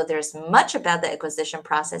Even though there's much about the acquisition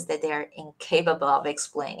process that they are incapable of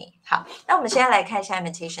explaining. 好，那我们现在来看一下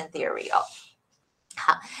imitation theory 哦。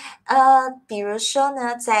好，比如说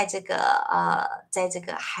呢，在这个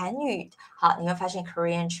韩语，好，你会发现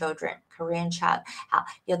Korean children、Korean child， 好，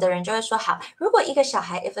有的人就会说，好，如果一个小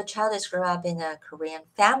孩 if a child is grow up in a Korean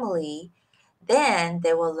family, then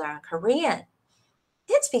they will learn Korean.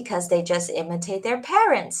 It's because they just imitate their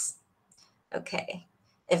parents. Okay,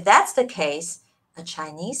 if that's the case, a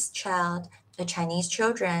Chinese child,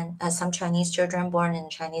 some Chinese children born in a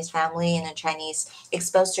Chinese family in a Chinese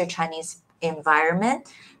exposed to a Chinese environment,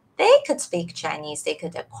 they could speak Chinese, they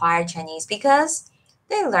could acquire Chinese because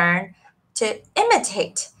they learn to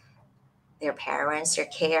imitate their parents, their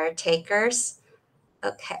caretakers.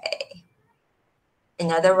 Okay.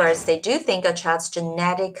 In other words, they do think a child's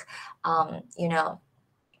genetic,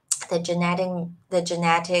 the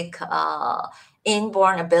genetic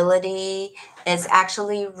inborn ability is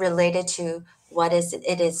actually related to what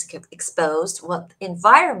it is exposed, what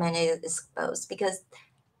environment it is exposed, because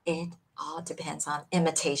it all depends on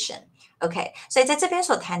imitation. OK， 所以在这边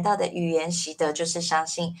所谈到的语言习得，就是相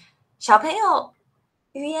信小朋友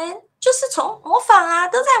语言就是从模仿啊，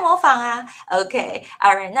都在模仿啊。OK,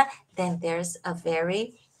 all right, 那 then there's a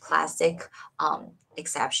very classic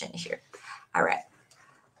exception here. All right.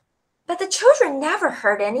 But the children never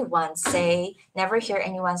hear anyone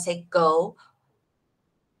say go,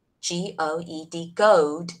 G-O-E-D,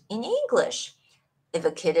 goad in English. If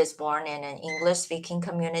a kid is born in an English-speaking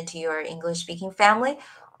community or English-speaking family,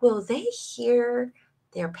 will they hear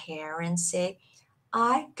their parents say,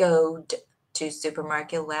 I goed to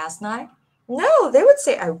supermarket last night? No, they would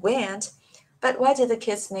say, I went. But why do the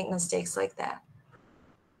kids make mistakes like that?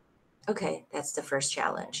 Okay, that's the first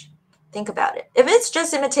challenge. Think about it. If it's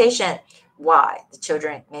just imitation, why the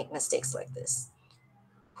children make mistakes like this?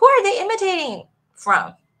 Who are they imitating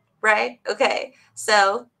from? Right? Okay,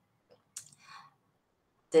 so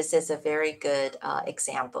this is a very good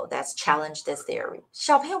example that's challenged this theory.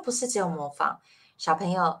 小朋友不是只有模仿，小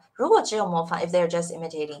朋友如果只有模仿 if they're just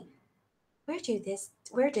imitating, where do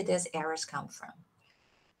these errors come from?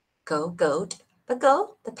 Go, goat, but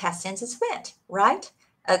go, the past tense is went, right?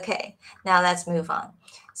 Okay, now let's move on.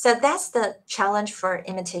 So that's the challenge for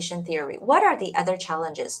imitation theory. What are the other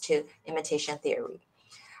challenges to imitation theory?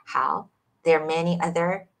 How? There are many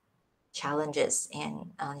other challenges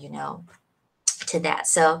and, to that.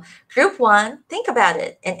 So group one, think about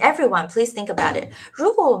it. And everyone, please think about it.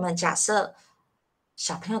 如果我们假设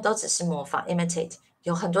小朋友都只是模仿 imitate,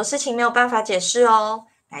 有很多事情没有办法解释哦。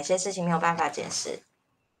哪些事情没有办法解释？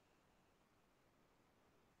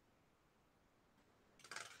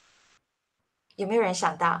有没有人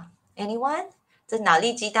想到 ？Anyone？ 这脑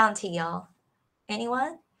力激荡题哦。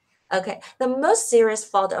Anyone? Okay. The most serious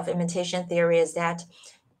fault of imitation theory is that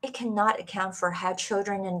it cannot account for how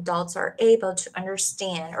children and adults are able to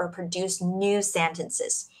understand or produce new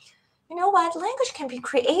sentences. You know what? Language can be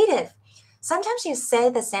creative. Sometimes you say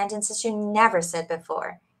the sentences you never said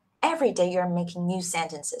before. Every day you're making new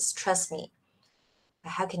sentences. Trust me.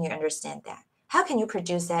 But how can you understand that? How can you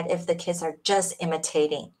produce that if the kids are just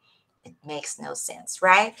imitating? It makes no sense,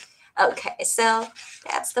 right? Okay, so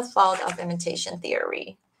that's the fault of imitation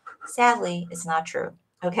theory. Sadly, it's not true.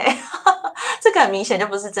 Okay， 这个很明显就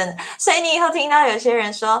不是真的。所以你以后听到有些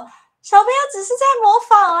人说小朋友只是在模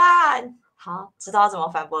仿啦，好，知道怎么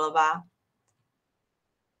反驳了吧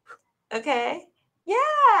 ？Okay,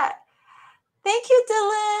 yeah. Thank you,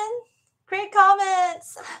 Dylan. Great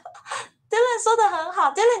comments. Dylan 说的很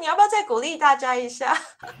好。Dylan， 你要不要再鼓励大家一下？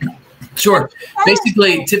 Sure.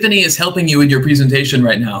 Basically, Tiffany is helping you in your presentation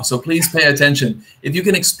right now, so please pay attention. If you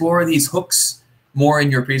can explore these hooks more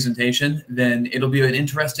in your presentation, then it'll be an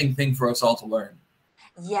interesting thing for us all to learn.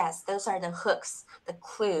 Yes, those are the hooks, the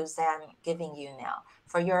clues that I'm giving you now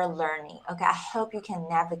for your learning. Okay, I hope you can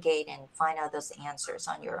navigate and find out those answers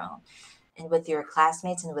on your own and with your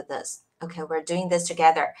classmates and with us. Okay, we're doing this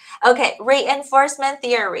together. Okay, reinforcement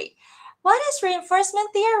theory. What is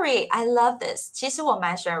reinforcement theory? I love this. 其实我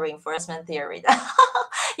蛮喜欢 reinforcement theory 的。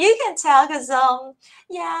You can tell because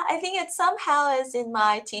yeah, I think it somehow is in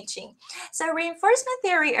my teaching. So reinforcement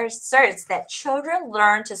theory asserts that children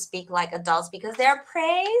learn to speak like adults because they are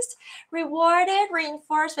praised, rewarded,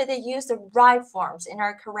 reinforced when they use the right forms and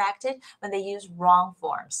are corrected when they use wrong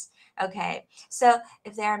forms. Okay, so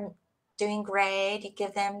if they're doing great, you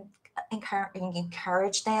give them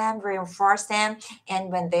encourage them, reinforce them, and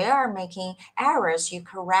when they are making errors, you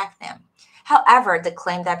correct them. However, the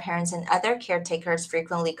claim that parents and other caretakers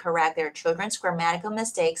frequently correct their children's grammatical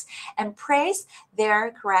mistakes and praise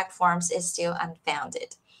their correct forms is still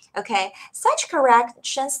unfounded. Okay, such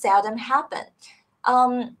corrections seldom happen.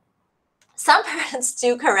 Some parents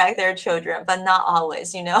do correct their children, but not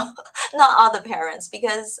always, you know, not all the parents,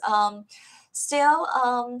 because still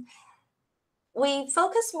we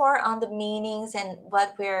focus more on the meanings and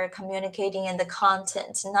what we're communicating in the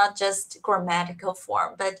content, not just grammatical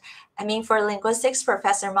form. But I mean, for linguistics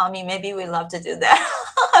professor mommy, maybe we love to do that.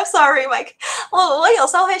 I'm sorry, Mike. 我有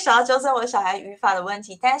时候会想要纠正我小孩语法的问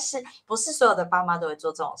题，但是不是所有的爸妈都会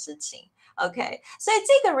做这种事情。OK， 所以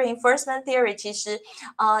这个 reinforcement theory 其实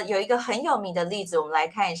有一个很有名的例子，我们来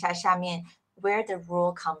看一下下面。Where the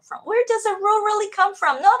rule come from? Where does the rule really come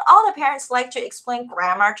from? Not all the parents like to explain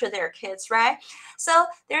grammar to their kids, right? So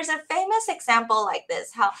there's a famous example like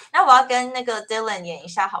this. 好，那我要跟那个 Dylan 演一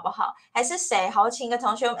下，好不好？还是谁？好，我请一个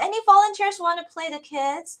同学。Any volunteers want to play the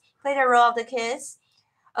kids? Play the role of the kids?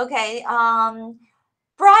 Okay,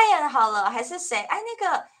 Brian 好了，还是谁？哎，那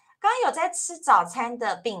个刚刚有在吃早餐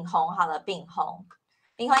的炳宏，好了，炳宏。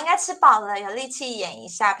炳宏应该吃饱了，有力气演一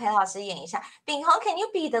下，陪老师演一下。炳宏 ，Can you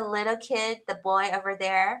be the little kid, the boy over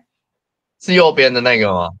there? 是右边的那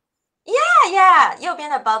个吗？ Yeah, yeah， 右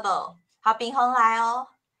边的 bubble。好，炳宏来哦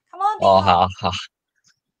 ，Come on， 炳宏。好，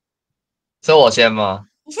是我先吗？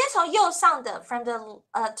你先从右上的 ，from the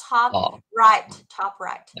top right, top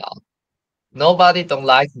right. Nobody don't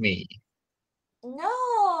like me.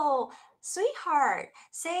 No, sweetheart,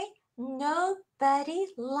 say nobody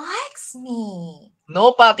likes me.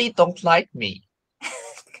 Nobody don't like me.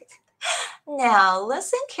 Now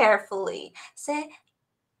listen carefully. Say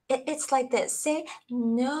it's like this. Say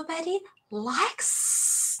nobody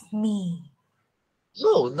likes me.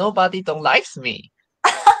 Oh, nobody don't likes me.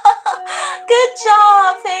 Good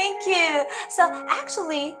job. Thank you. So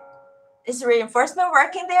actually, is reinforcement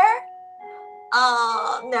working there?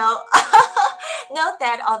 No. Note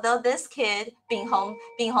that although this kid, 炳宏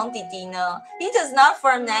弟弟呢, he does not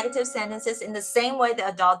form negative sentences in the same way the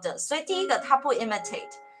adult does. 所以第一个他不 imitate.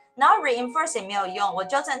 Not reinforce 也没有用，我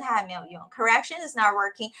纠正他还没有用。Correction is not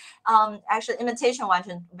working. Actually, imitation 完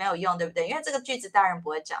全没有用，对不对？因为这个句子大人不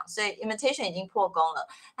会讲，所以 imitation 已经破功了。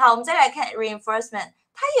好，我们再来看 reinforcement，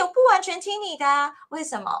 他有不完全听你的啊，为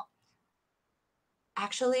什么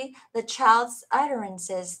？Actually, the child's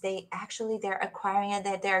utterances, they're acquiring it,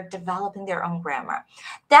 that they're developing their own grammar.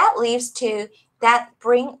 That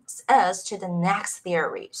brings us to the next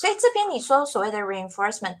theory. 所以这边你说所谓的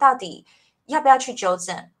reinforcement 到底要不要去纠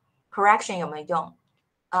正 ？Correction 有没有用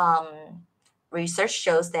？Research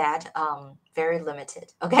shows that very limited.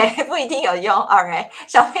 OK， 不一定有用。All right，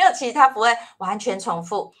 小朋友其实他不会完全重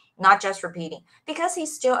复 ，not just repeating, because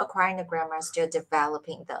he's still acquiring the grammar, still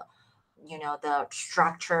developing the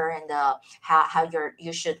structure and the how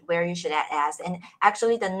you should where you should add as. And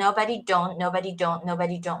actually the nobody don't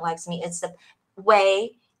likes me, it's the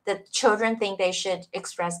way the children think they should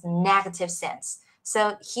express negative sense.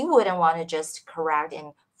 So he wouldn't want to just correct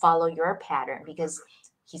and follow your pattern because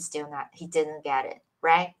he didn't get it,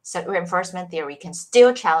 right? So reinforcement theory can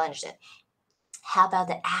still challenge it. How about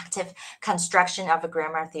the active construction of a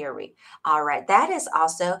grammar theory? All right, that is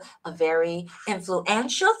also a very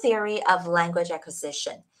influential theory of language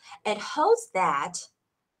acquisition. It holds that,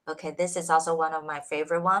 Okay, this is also one of my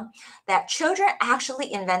favorite one, that children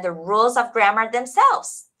actually invent the rules of grammar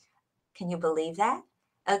themselves. Can you believe that?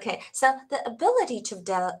 Okay, so the ability to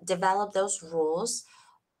develop those rules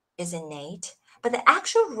is innate, but the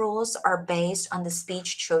actual rules are based on the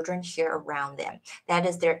speech children hear around them. That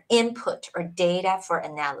is their input or data for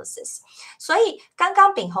analysis. 所以刚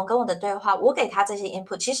刚炳宏跟我的对话，我给他这些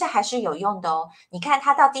input 其实还是有用的哦。你看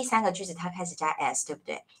他到第三个句子，他开始加 s， 对不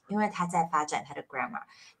对？因为他在发展他的 grammar。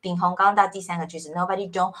炳宏刚到第三个句子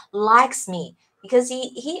 ，Nobody don't likes me because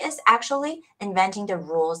he is actually inventing the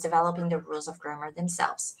rules, developing the rules of grammar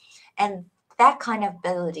themselves, and that kind of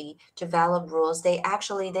ability to develop rules, they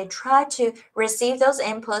try to receive those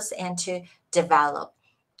inputs and to develop.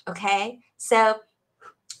 Okay, so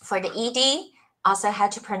for the ed, also how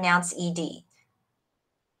to pronounce ed.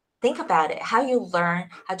 Think about it, how you learn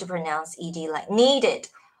how to pronounce ed, like needed,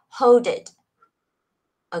 hold it,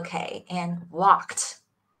 okay, and walked,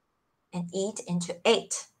 and eat into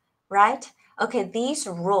ate, right? Okay, these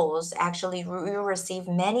rules actually you receive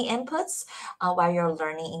many inputs while you're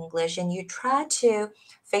learning English, and you try to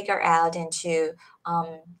figure out and to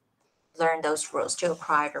learn those rules, to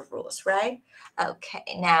acquire the rules, right? Okay,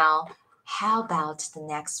 now how about the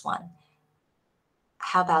next one?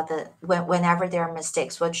 How about whenever there are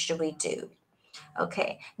mistakes, what should we do?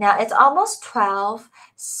 Okay, now it's almost 12,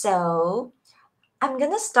 so I'm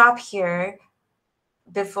gonna stop here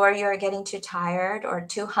before you're getting too tired or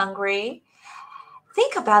too hungry.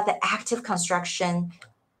 Think about the active construction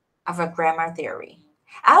of a grammar theory.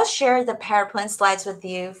 I'll share the PowerPoint slides with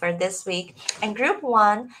you for this week. And group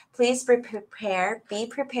 1, please be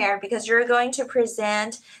prepared because you're going to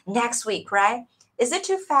present next week, right? Is it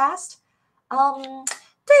too fast?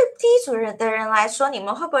 对第一组的人来说，你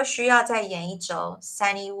们会不会需要再演一周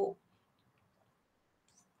315？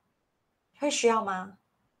会需要吗？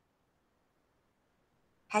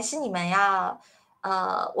还是你们要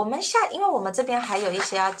我们因为我们这边还有一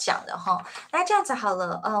些要讲的哈，那这样子好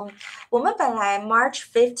了，我们本来 March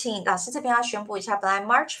 15， 老师这边要宣布一下，本来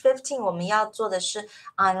March 15我们要做的是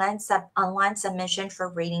online submission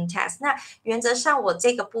for reading test。那原则上我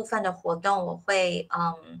这个部分的活动我会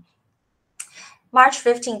March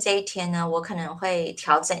 15这一天呢，我可能会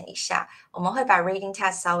调整一下，我们会把 reading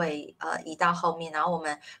test 稍微移到后面，然后我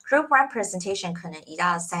们 group 1 presentation 可能移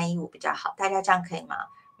到315比较好，大家这样可以吗？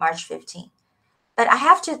 March 15。But I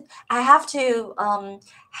have to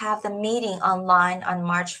have the meeting online on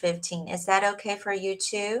March 15. Is that okay for you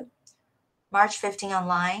too? March 15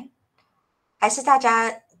 online? 还是大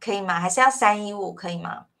家可以吗？还是要315可以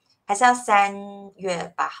吗？还是要3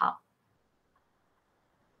月8号？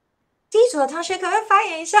第一组的同学可不可以发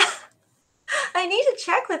言一下？ I need to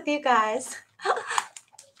check with you guys.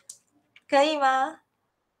 可以吗？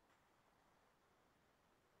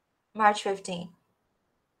 March 15.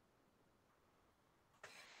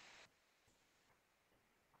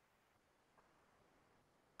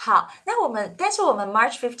 好，那但是我们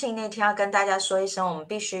March 15那天要跟大家说一声，我们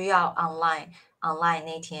必须要 online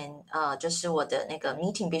那天，就是我的那个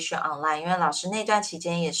meeting 必须 online， 因为老师那段期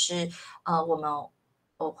间也是，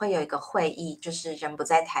我会有一个会议，就是人不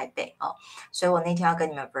在台北哦，所以我那天要跟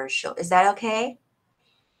你们 virtual. Is that okay?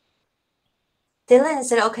 Dylan,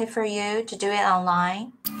 is it okay for you to do it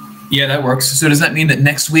online? Yeah, that works. So does that mean that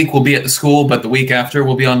next week we'll be at the school, but the week after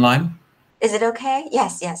we'll be online? Is it okay?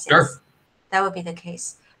 Yes. Sure. That would be the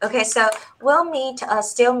case. Okay, so we'll meet,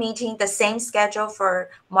 still meeting the same schedule for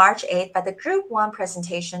March 8th, but the group 1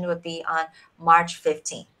 presentation would be on March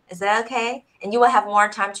 15th. Is that okay? And you will have more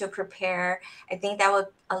time to prepare. I think that would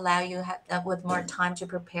allow you with more time to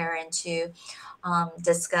prepare and to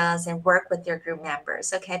discuss and work with your group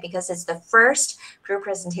members, okay? Because it's the first group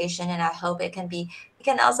presentation, and I hope it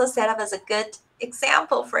can also set up as a good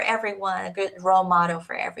example for everyone, a good role model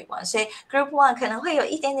for everyone. 所以 Group 1 可能会有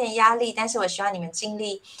一点点压力，但是我希望你们尽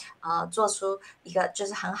力做出一个就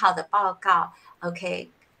是很好的报告 ，OK，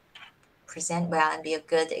 present well and be a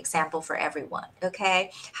good example for everyone. OK，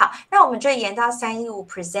 好，那我们就延到315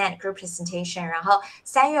 present group presentation， 然后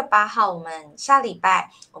3月8号我们下礼拜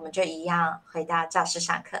我们就一样回到教室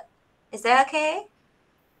上课。Is that okay?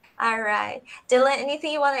 All right, Dylan,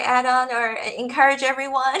 anything you want to add on or encourage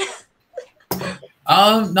everyone?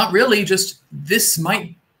 Not really. Just this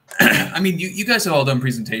might. I mean, you guys have all done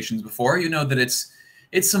presentations before. You know that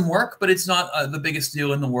it's some work, but it's not the biggest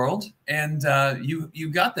deal in the world. And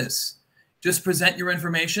you got this. Just present your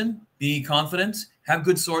information, be confident, have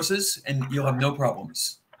good sources, and you'll have no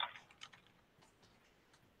problems.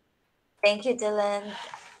 Thank you, Dylan.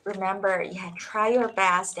 Remember, try your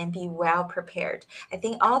best and be well prepared. I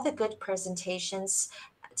think all the good presentations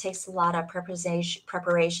takes a lot of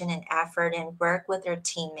preparation and effort and work with your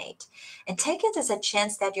teammate. And take it as a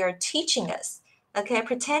chance that you're teaching us. Okay,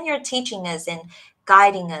 pretend you're teaching us and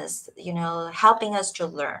guiding us, helping us to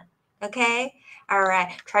learn. Okay, all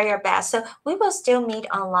right, try your best. So we will still meet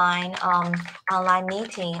online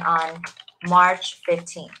meeting on March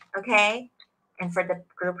 15th. Okay, and for the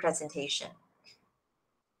group presentation.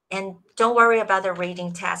 And don't worry about the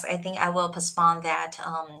reading test. I think I will postpone that.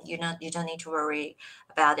 You don't need to worry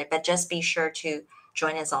about it, but just be sure to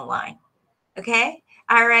join us online. Okay?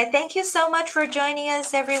 All right. Thank you so much for joining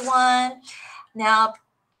us, everyone. Now,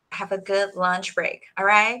 have a good lunch break. All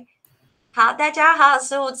right? 好，大家好好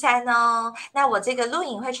吃午餐哦。那我这个录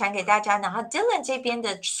影会传给大家，然后 Dylan 这边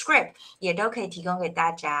的 script 也都可以提供给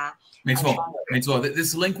大家。没错，没错.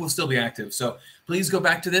 This link will still be active. So please go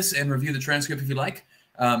back to this and review the transcript if you like.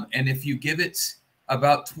 And if you give it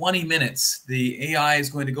about 20 minutes, the AI is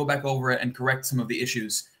going to go back over it and correct some of the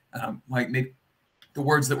issues, like make the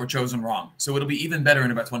words that were chosen wrong. So it'll be even better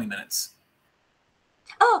in about 20 minutes.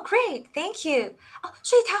 Oh, great. Thank you. Oh,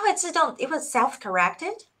 所以它会自动, it was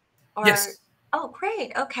self-corrected? Or, yes. Oh,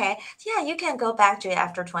 great. Okay. Yeah, you can go back to it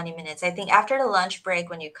after 20 minutes. I think after the lunch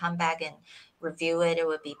break, when you come back and review it, it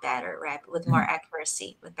would be better, right? With more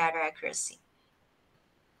accuracy, with better accuracy.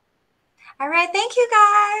 All right. Thank you,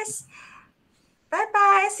 guys.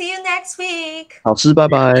 Bye-bye. See you next week. 好吃，拜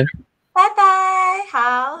拜。Bye-bye.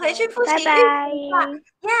 好，回去复习 Bye-bye.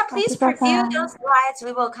 Yeah, please 拜拜。 review those slides.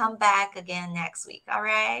 We will come back again next week. All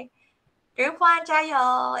right. Group One 加油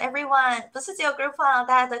 ，Everyone 不是只有 Group One，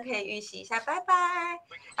大家都可以预习一下。拜拜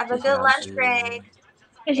Have a good lunch break.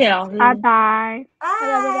 谢谢老师，拜拜。 Bye.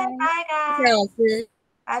 Bye, 谢谢 guys. 老师。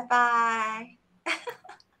 Bye bye.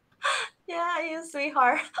 Yeah, you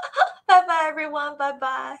sweetheart. Bye bye, everyone. Bye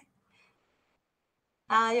bye.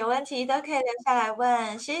 好，有问题都可以留下来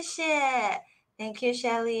问，谢谢。Thank you,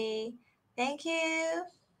 Shelly. Thank you.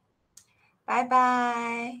 Bye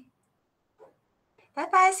bye. Bye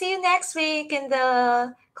bye. See you next week in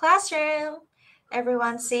the classroom.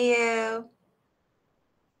 Everyone, see you.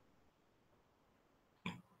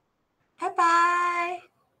 Bye bye.